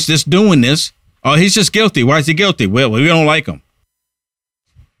tyrants that's doing this. Oh, he's just guilty. Why is he guilty? Well, we don't like him.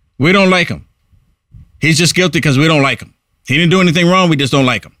 We don't like him. He's just guilty because we don't like him. He didn't do anything wrong. We just don't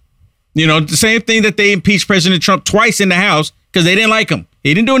like him. You know, the same thing that they impeached President Trump twice in the House because they didn't like him.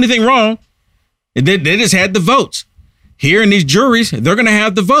 He didn't do anything wrong. They just had the votes. Here in these juries, they're going to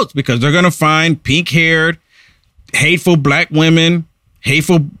have the votes because they're going to find pink-haired, hateful black women,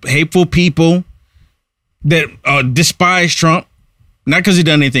 hateful people, that despise Trump, not because he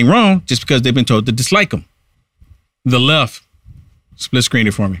done anything wrong, just because they've been told to dislike him. The left, split screen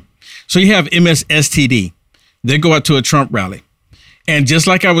it for me. So you have MSSTD. They go out to a Trump rally. And just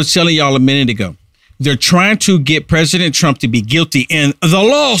like I was telling y'all a minute ago, they're trying to get President Trump to be guilty in the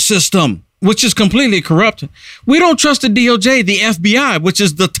law system, which is completely corrupt. We don't trust the DOJ, the FBI, which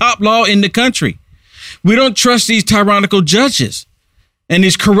is the top law in the country. We don't trust these tyrannical judges and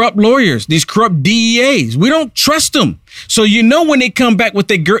these corrupt lawyers, these corrupt DEAs. We don't trust them. So you know when they come back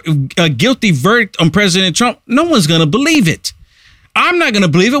with a guilty verdict on President Trump, no one's going to believe it. I'm not going to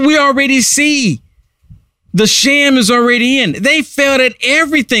believe it. We already see the sham is already in. They failed at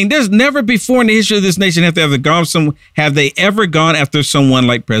everything. There's never before in the history of this nation have they ever gone after someone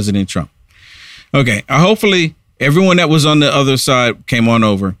like President Trump. Okay, hopefully everyone that was on the other side came on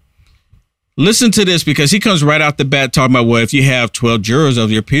over. Listen to this, because he comes right out the bat talking about, well, if you have 12 jurors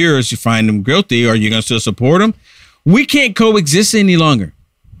of your peers, you find them guilty, are you going to still support them? We can't coexist any longer,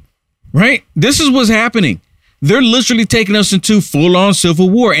 right? This is what's happening. They're literally taking us into full-on civil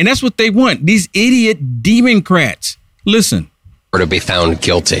war, and that's what they want, these idiot Democrats. Listen. Or to be found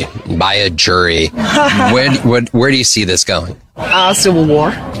guilty by a jury, where do you see this going? Civil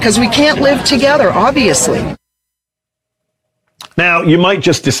war, because we can't live together, obviously. Now, you might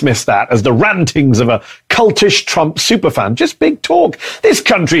just dismiss that as the rantings of a cultish Trump superfan. Just big talk. This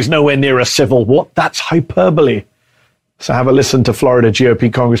country's nowhere near a civil war. That's hyperbole. So have a listen to Florida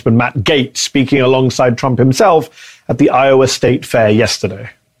GOP Congressman Matt Gaetz speaking alongside Trump himself at the Iowa State Fair yesterday.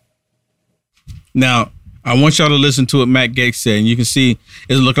 Now, I want y'all to listen to what Matt Gaetz said, and you can see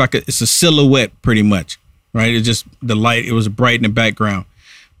it looked like it's a silhouette pretty much, right? It's just the light. It was bright in the background.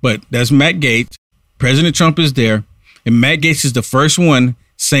 But that's Matt Gaetz. President Trump is there. And Matt Gaetz is the first one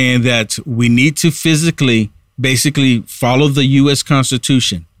saying that we need to basically follow the U.S.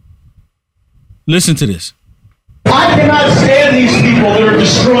 Constitution. Listen to this. I cannot stand these people that are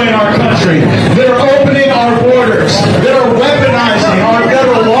destroying our country, that are opening our borders, that are weaponizing our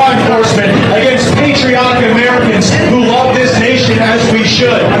federal law enforcement against patriotic Americans who love this nation as we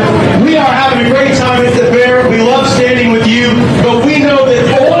should. We are having a great time at the fair. We love standing with you, but we know that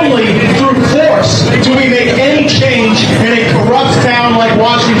only through force do we make any change in a corrupt town like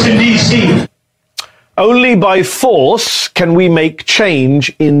Washington, D.C. Only by force can we make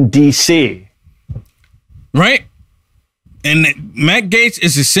change in D.C. Right? And Matt Gaetz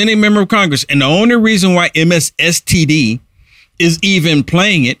is a Senate member of Congress. And the only reason why MSSTD is even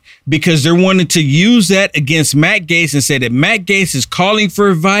playing it, because they're wanting to use that against Matt Gaetz and say that Matt Gaetz is calling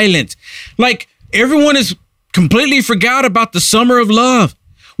for violence. Like, everyone has completely forgot about the summer of love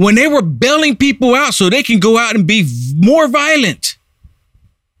when they were bailing people out so they can go out and be more violent.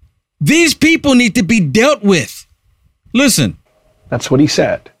 These people need to be dealt with. Listen. That's what he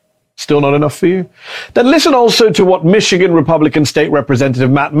said. Still not enough for you? Then listen also to what Michigan Republican State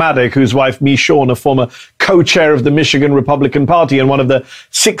Representative Matt Maddock, whose wife Mee Shawn, a former co-chair of the Michigan Republican Party and one of the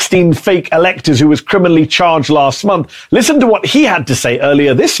 16 fake electors who was criminally charged last month. Listen to what he had to say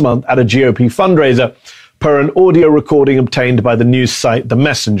earlier this month at a GOP fundraiser, per an audio recording obtained by the news site The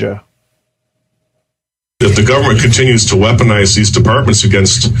Messenger. If the government continues to weaponize these departments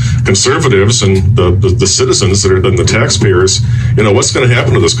against conservatives and the citizens that are and the taxpayers, what's going to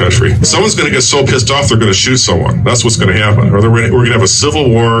happen to this country? Someone's going to get so pissed off they're going to shoot someone. That's what's going to happen. Or we're going to have a civil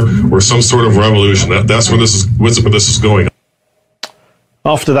war or some sort of revolution. That's where this is going.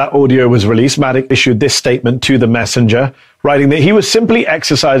 After that audio was released, Maddock issued this statement to The Messenger, writing that he was simply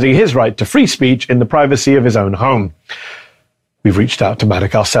exercising his right to free speech in the privacy of his own home. We've reached out to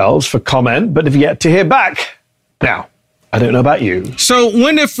Maddock ourselves for comment, but have yet to hear back. Now, I don't know about you. So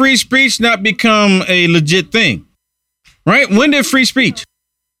when did free speech not become a legit thing? Right? When did free speech?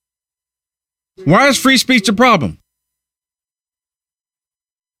 Why is free speech a problem?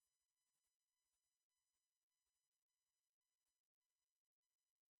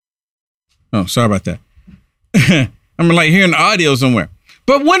 Oh, sorry about that. I'm like hearing the audio somewhere.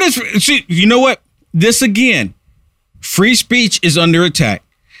 But when is, see, you know what? This again. Free speech is under attack.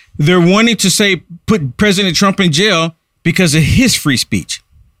 They're wanting to put President Trump in jail because of his free speech.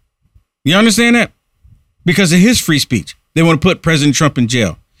 You understand that? Because of his free speech. They want to put President Trump in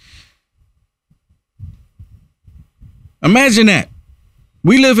jail. Imagine that.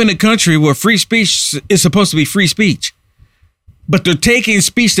 We live in a country where free speech is supposed to be free speech. But they're taking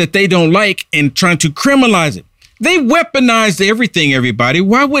speech that they don't like and trying to criminalize it. They weaponized everything, everybody.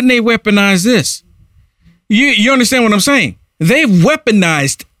 Why wouldn't they weaponize this? You understand what I'm saying? They've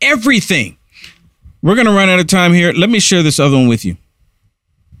weaponized everything. We're going to run out of time here. Let me share this other one with you.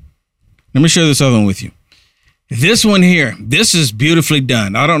 This one here, this is beautifully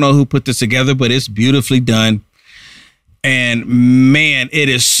done. I don't know who put this together, but it's beautifully done. And man, it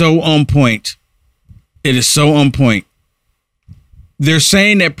is so on point. It is so on point. They're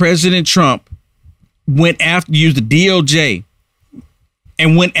saying that President Trump used the DOJ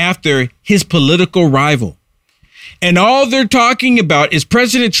and went after his political rival. And all they're talking about is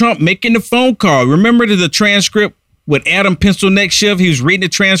President Trump making the phone call. Remember the transcript with Adam Pencilneck Schiff? He was reading the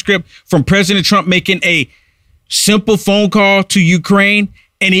transcript from President Trump making a simple phone call to Ukraine,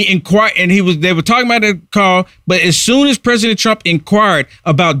 and he inquired, and they were talking about the call, but as soon as President Trump inquired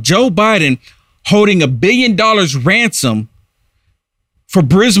about Joe Biden holding $1 billion ransom for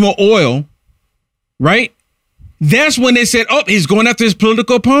Burisma Oil, right? That's when they said, oh, he's going after his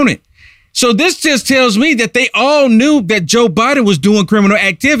political opponent. So this just tells me that they all knew that Joe Biden was doing criminal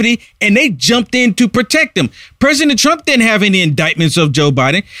activity, and they jumped in to protect him. President Trump didn't have any indictments of Joe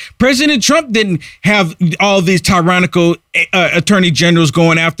Biden. President Trump didn't have all these tyrannical attorney generals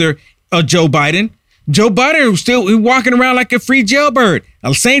going after Joe Biden. Joe Biden was still walking around like a free jailbird.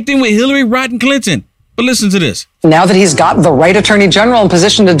 Same thing with Hillary Rodham Clinton. But listen to this. Now that he's got the right attorney general in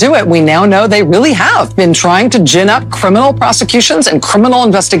position to do it, we now know they really have been trying to gin up criminal prosecutions and criminal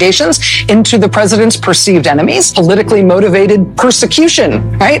investigations into the president's perceived enemies, politically motivated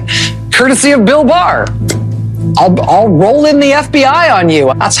persecution, right? Courtesy of Bill Barr. I'll roll in the FBI on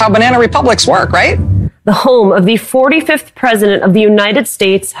you. That's how banana republics work, right? The home of the 45th president of the United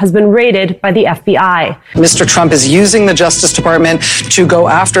States has been raided by the FBI. Mr. Trump is using the Justice Department to go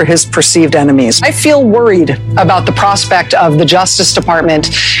after his perceived enemies. I feel worried about the prospect of the Justice Department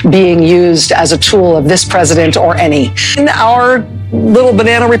being used as a tool of this president or any. In our little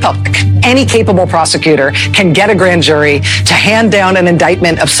banana republic, any capable prosecutor can get a grand jury to hand down an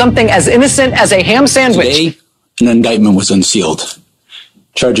indictment of something as innocent as a ham sandwich. Today, an indictment was unsealed,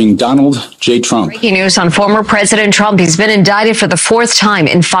 charging Donald J. Trump. Breaking news on former President Trump. He's been indicted for the 4th time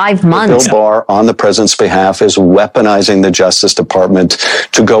in 5 months. Bill Barr, on the president's behalf, is weaponizing the Justice Department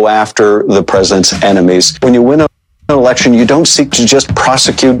to go after the president's enemies. When you win an election, you don't seek to just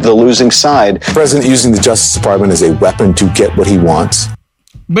prosecute the losing side. The president using the Justice Department as a weapon to get what he wants.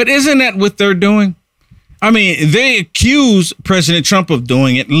 But isn't that what they're doing? I mean, they accuse President Trump of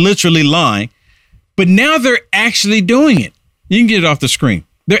doing it, literally lying, but now they're actually doing it. You can get it off the screen.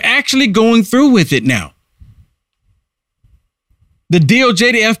 They're actually going through with it now. The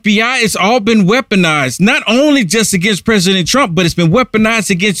DOJ, the FBI, it's all been weaponized, not only just against President Trump, but it's been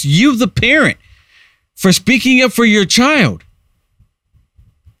weaponized against you, the parent, for speaking up for your child.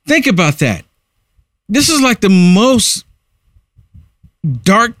 Think about that. This is like the most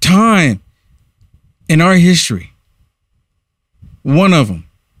dark time in our history. One of them.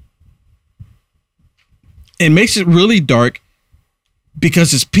 It makes it really dark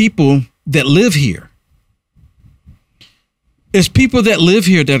because it's people that live here. It's people that live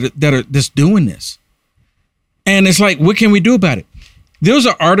here that are just doing this. And it's like, what can we do about it? There was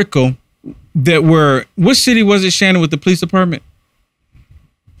an article what city was it, Shannon, with the police department?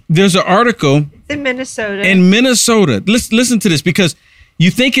 There's an article. It's in Minnesota. In Minnesota. Listen to this, because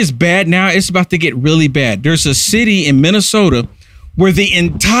you think it's bad now. It's about to get really bad. There's a city in Minnesota where the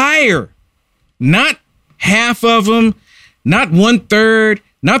entire, not half of them, not 1/3,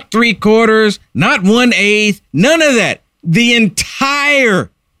 not 3/4, not 1/8, none of that. The entire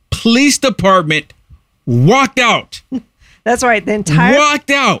police department walked out. That's right. The entire walked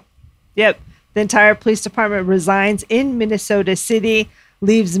out. Yep. The entire police department resigns in Minnesota City,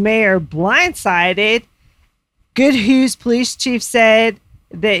 leaves mayor blindsided. Goodhue's police chief said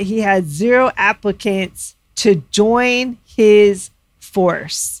that he had 0 applicants to join his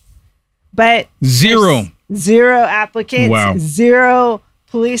force. But 0 applicants, wow. 0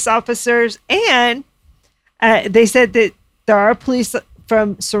 police officers, and they said that there are police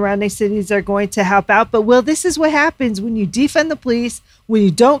from surrounding cities that are going to help out. But, Will, this is what happens when you defund the police, when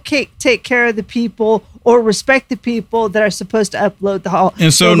you don't take care of the people or respect the people that are supposed to upload the law.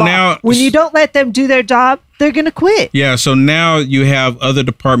 And so now, when you don't let them do their job, they're going to quit. Yeah, so now you have other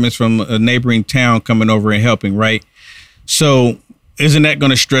departments from a neighboring town coming over and helping, right? So isn't that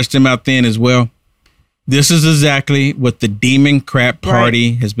going to stress them out then as well? This is exactly what the Democrat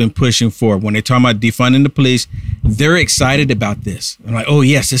Party has been pushing for. When they're talking about defunding the police, they're excited about this. They're like, oh,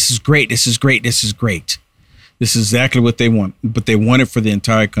 yes, this is great. This is great. This is great. This is exactly what they want, but they want it for the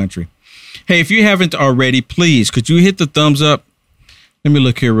entire country. Hey, if you haven't already, please, could you hit the thumbs up? Let me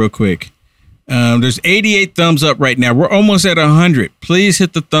look here real quick. There's 88 thumbs up right now. We're almost at 100. Please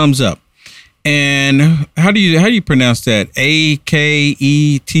hit the thumbs up. And how do you pronounce that?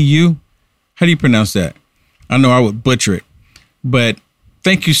 AKETU? How do you pronounce that? I know I would butcher it, but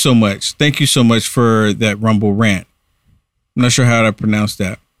Thank you so much. Thank you so much for that Rumble rant. I'm not sure how to pronounce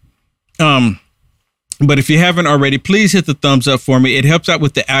that. But if you haven't already, please hit the thumbs up for me. It helps out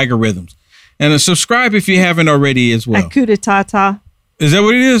with the algorithms. And subscribe if you haven't already as well. Akuta Tata. Is that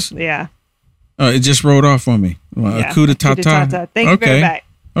what it is? Yeah. It just rolled off on me. Well, Akuta Tata. Thank you very much.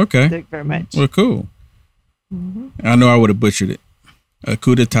 Okay. Thank you very much. Well, cool. Mm-hmm. I know I would have butchered it.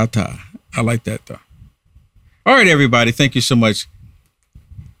 Akuta Tata. I like that though. All right, everybody. Thank you so much.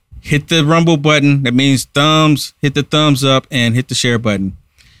 Hit the Rumble button. That means thumbs. Hit the thumbs up and hit the share button.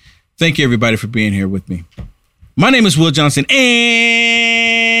 Thank you, everybody, for being here with me. My name is Will Johnson, and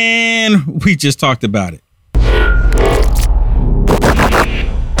we just talked about it.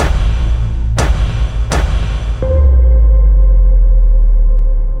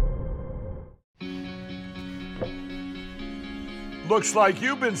 Looks like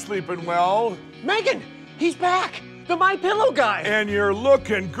you've been sleeping well. Megan, he's back. The MyPillow guy. And you're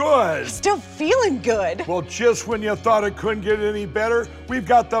looking good. Still feeling good. Well, just when you thought it couldn't get any better, we've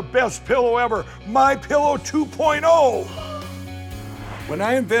got the best pillow ever, MyPillow 2.0. When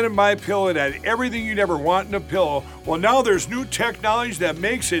I invented MyPillow, it had everything you'd ever want in a pillow. Well, now there's new technology that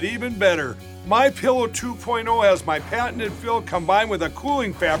makes it even better. MyPillow 2.0 has my patented fill combined with a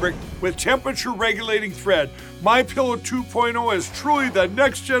cooling fabric with temperature regulating thread. MyPillow 2.0 is truly the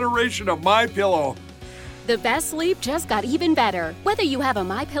next generation of MyPillow. The best sleep just got even better. Whether you have a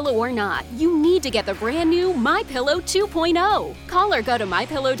MyPillow or not, you need to get the brand new MyPillow 2.0. Call or go to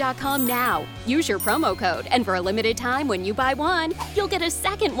MyPillow.com now. Use your promo code, and for a limited time when you buy one, you'll get a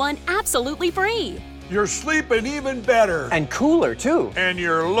second one absolutely free. You're sleeping even better. And cooler, too. And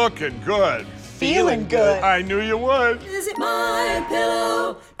you're looking good. Feeling good. I knew you would. Visit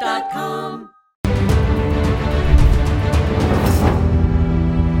MyPillow.com.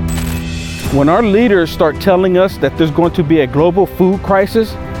 When our leaders start telling us that there's going to be a global food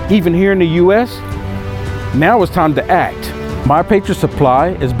crisis, even here in the U.S., now it's time to act. My Patriot Supply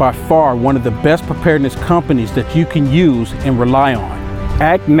is by far one of the best preparedness companies that you can use and rely on.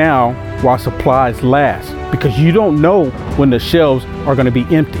 Act now while supplies last, because you don't know when the shelves are going to be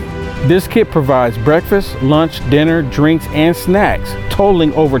empty. This kit provides breakfast, lunch, dinner, drinks, and snacks,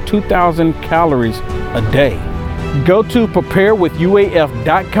 totaling over 2,000 calories a day. Go to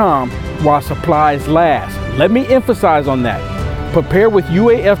preparewithuaf.com while supplies last. Let me emphasize on that.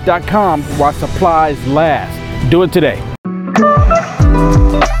 Preparewithuaf.com while supplies last. Do it today.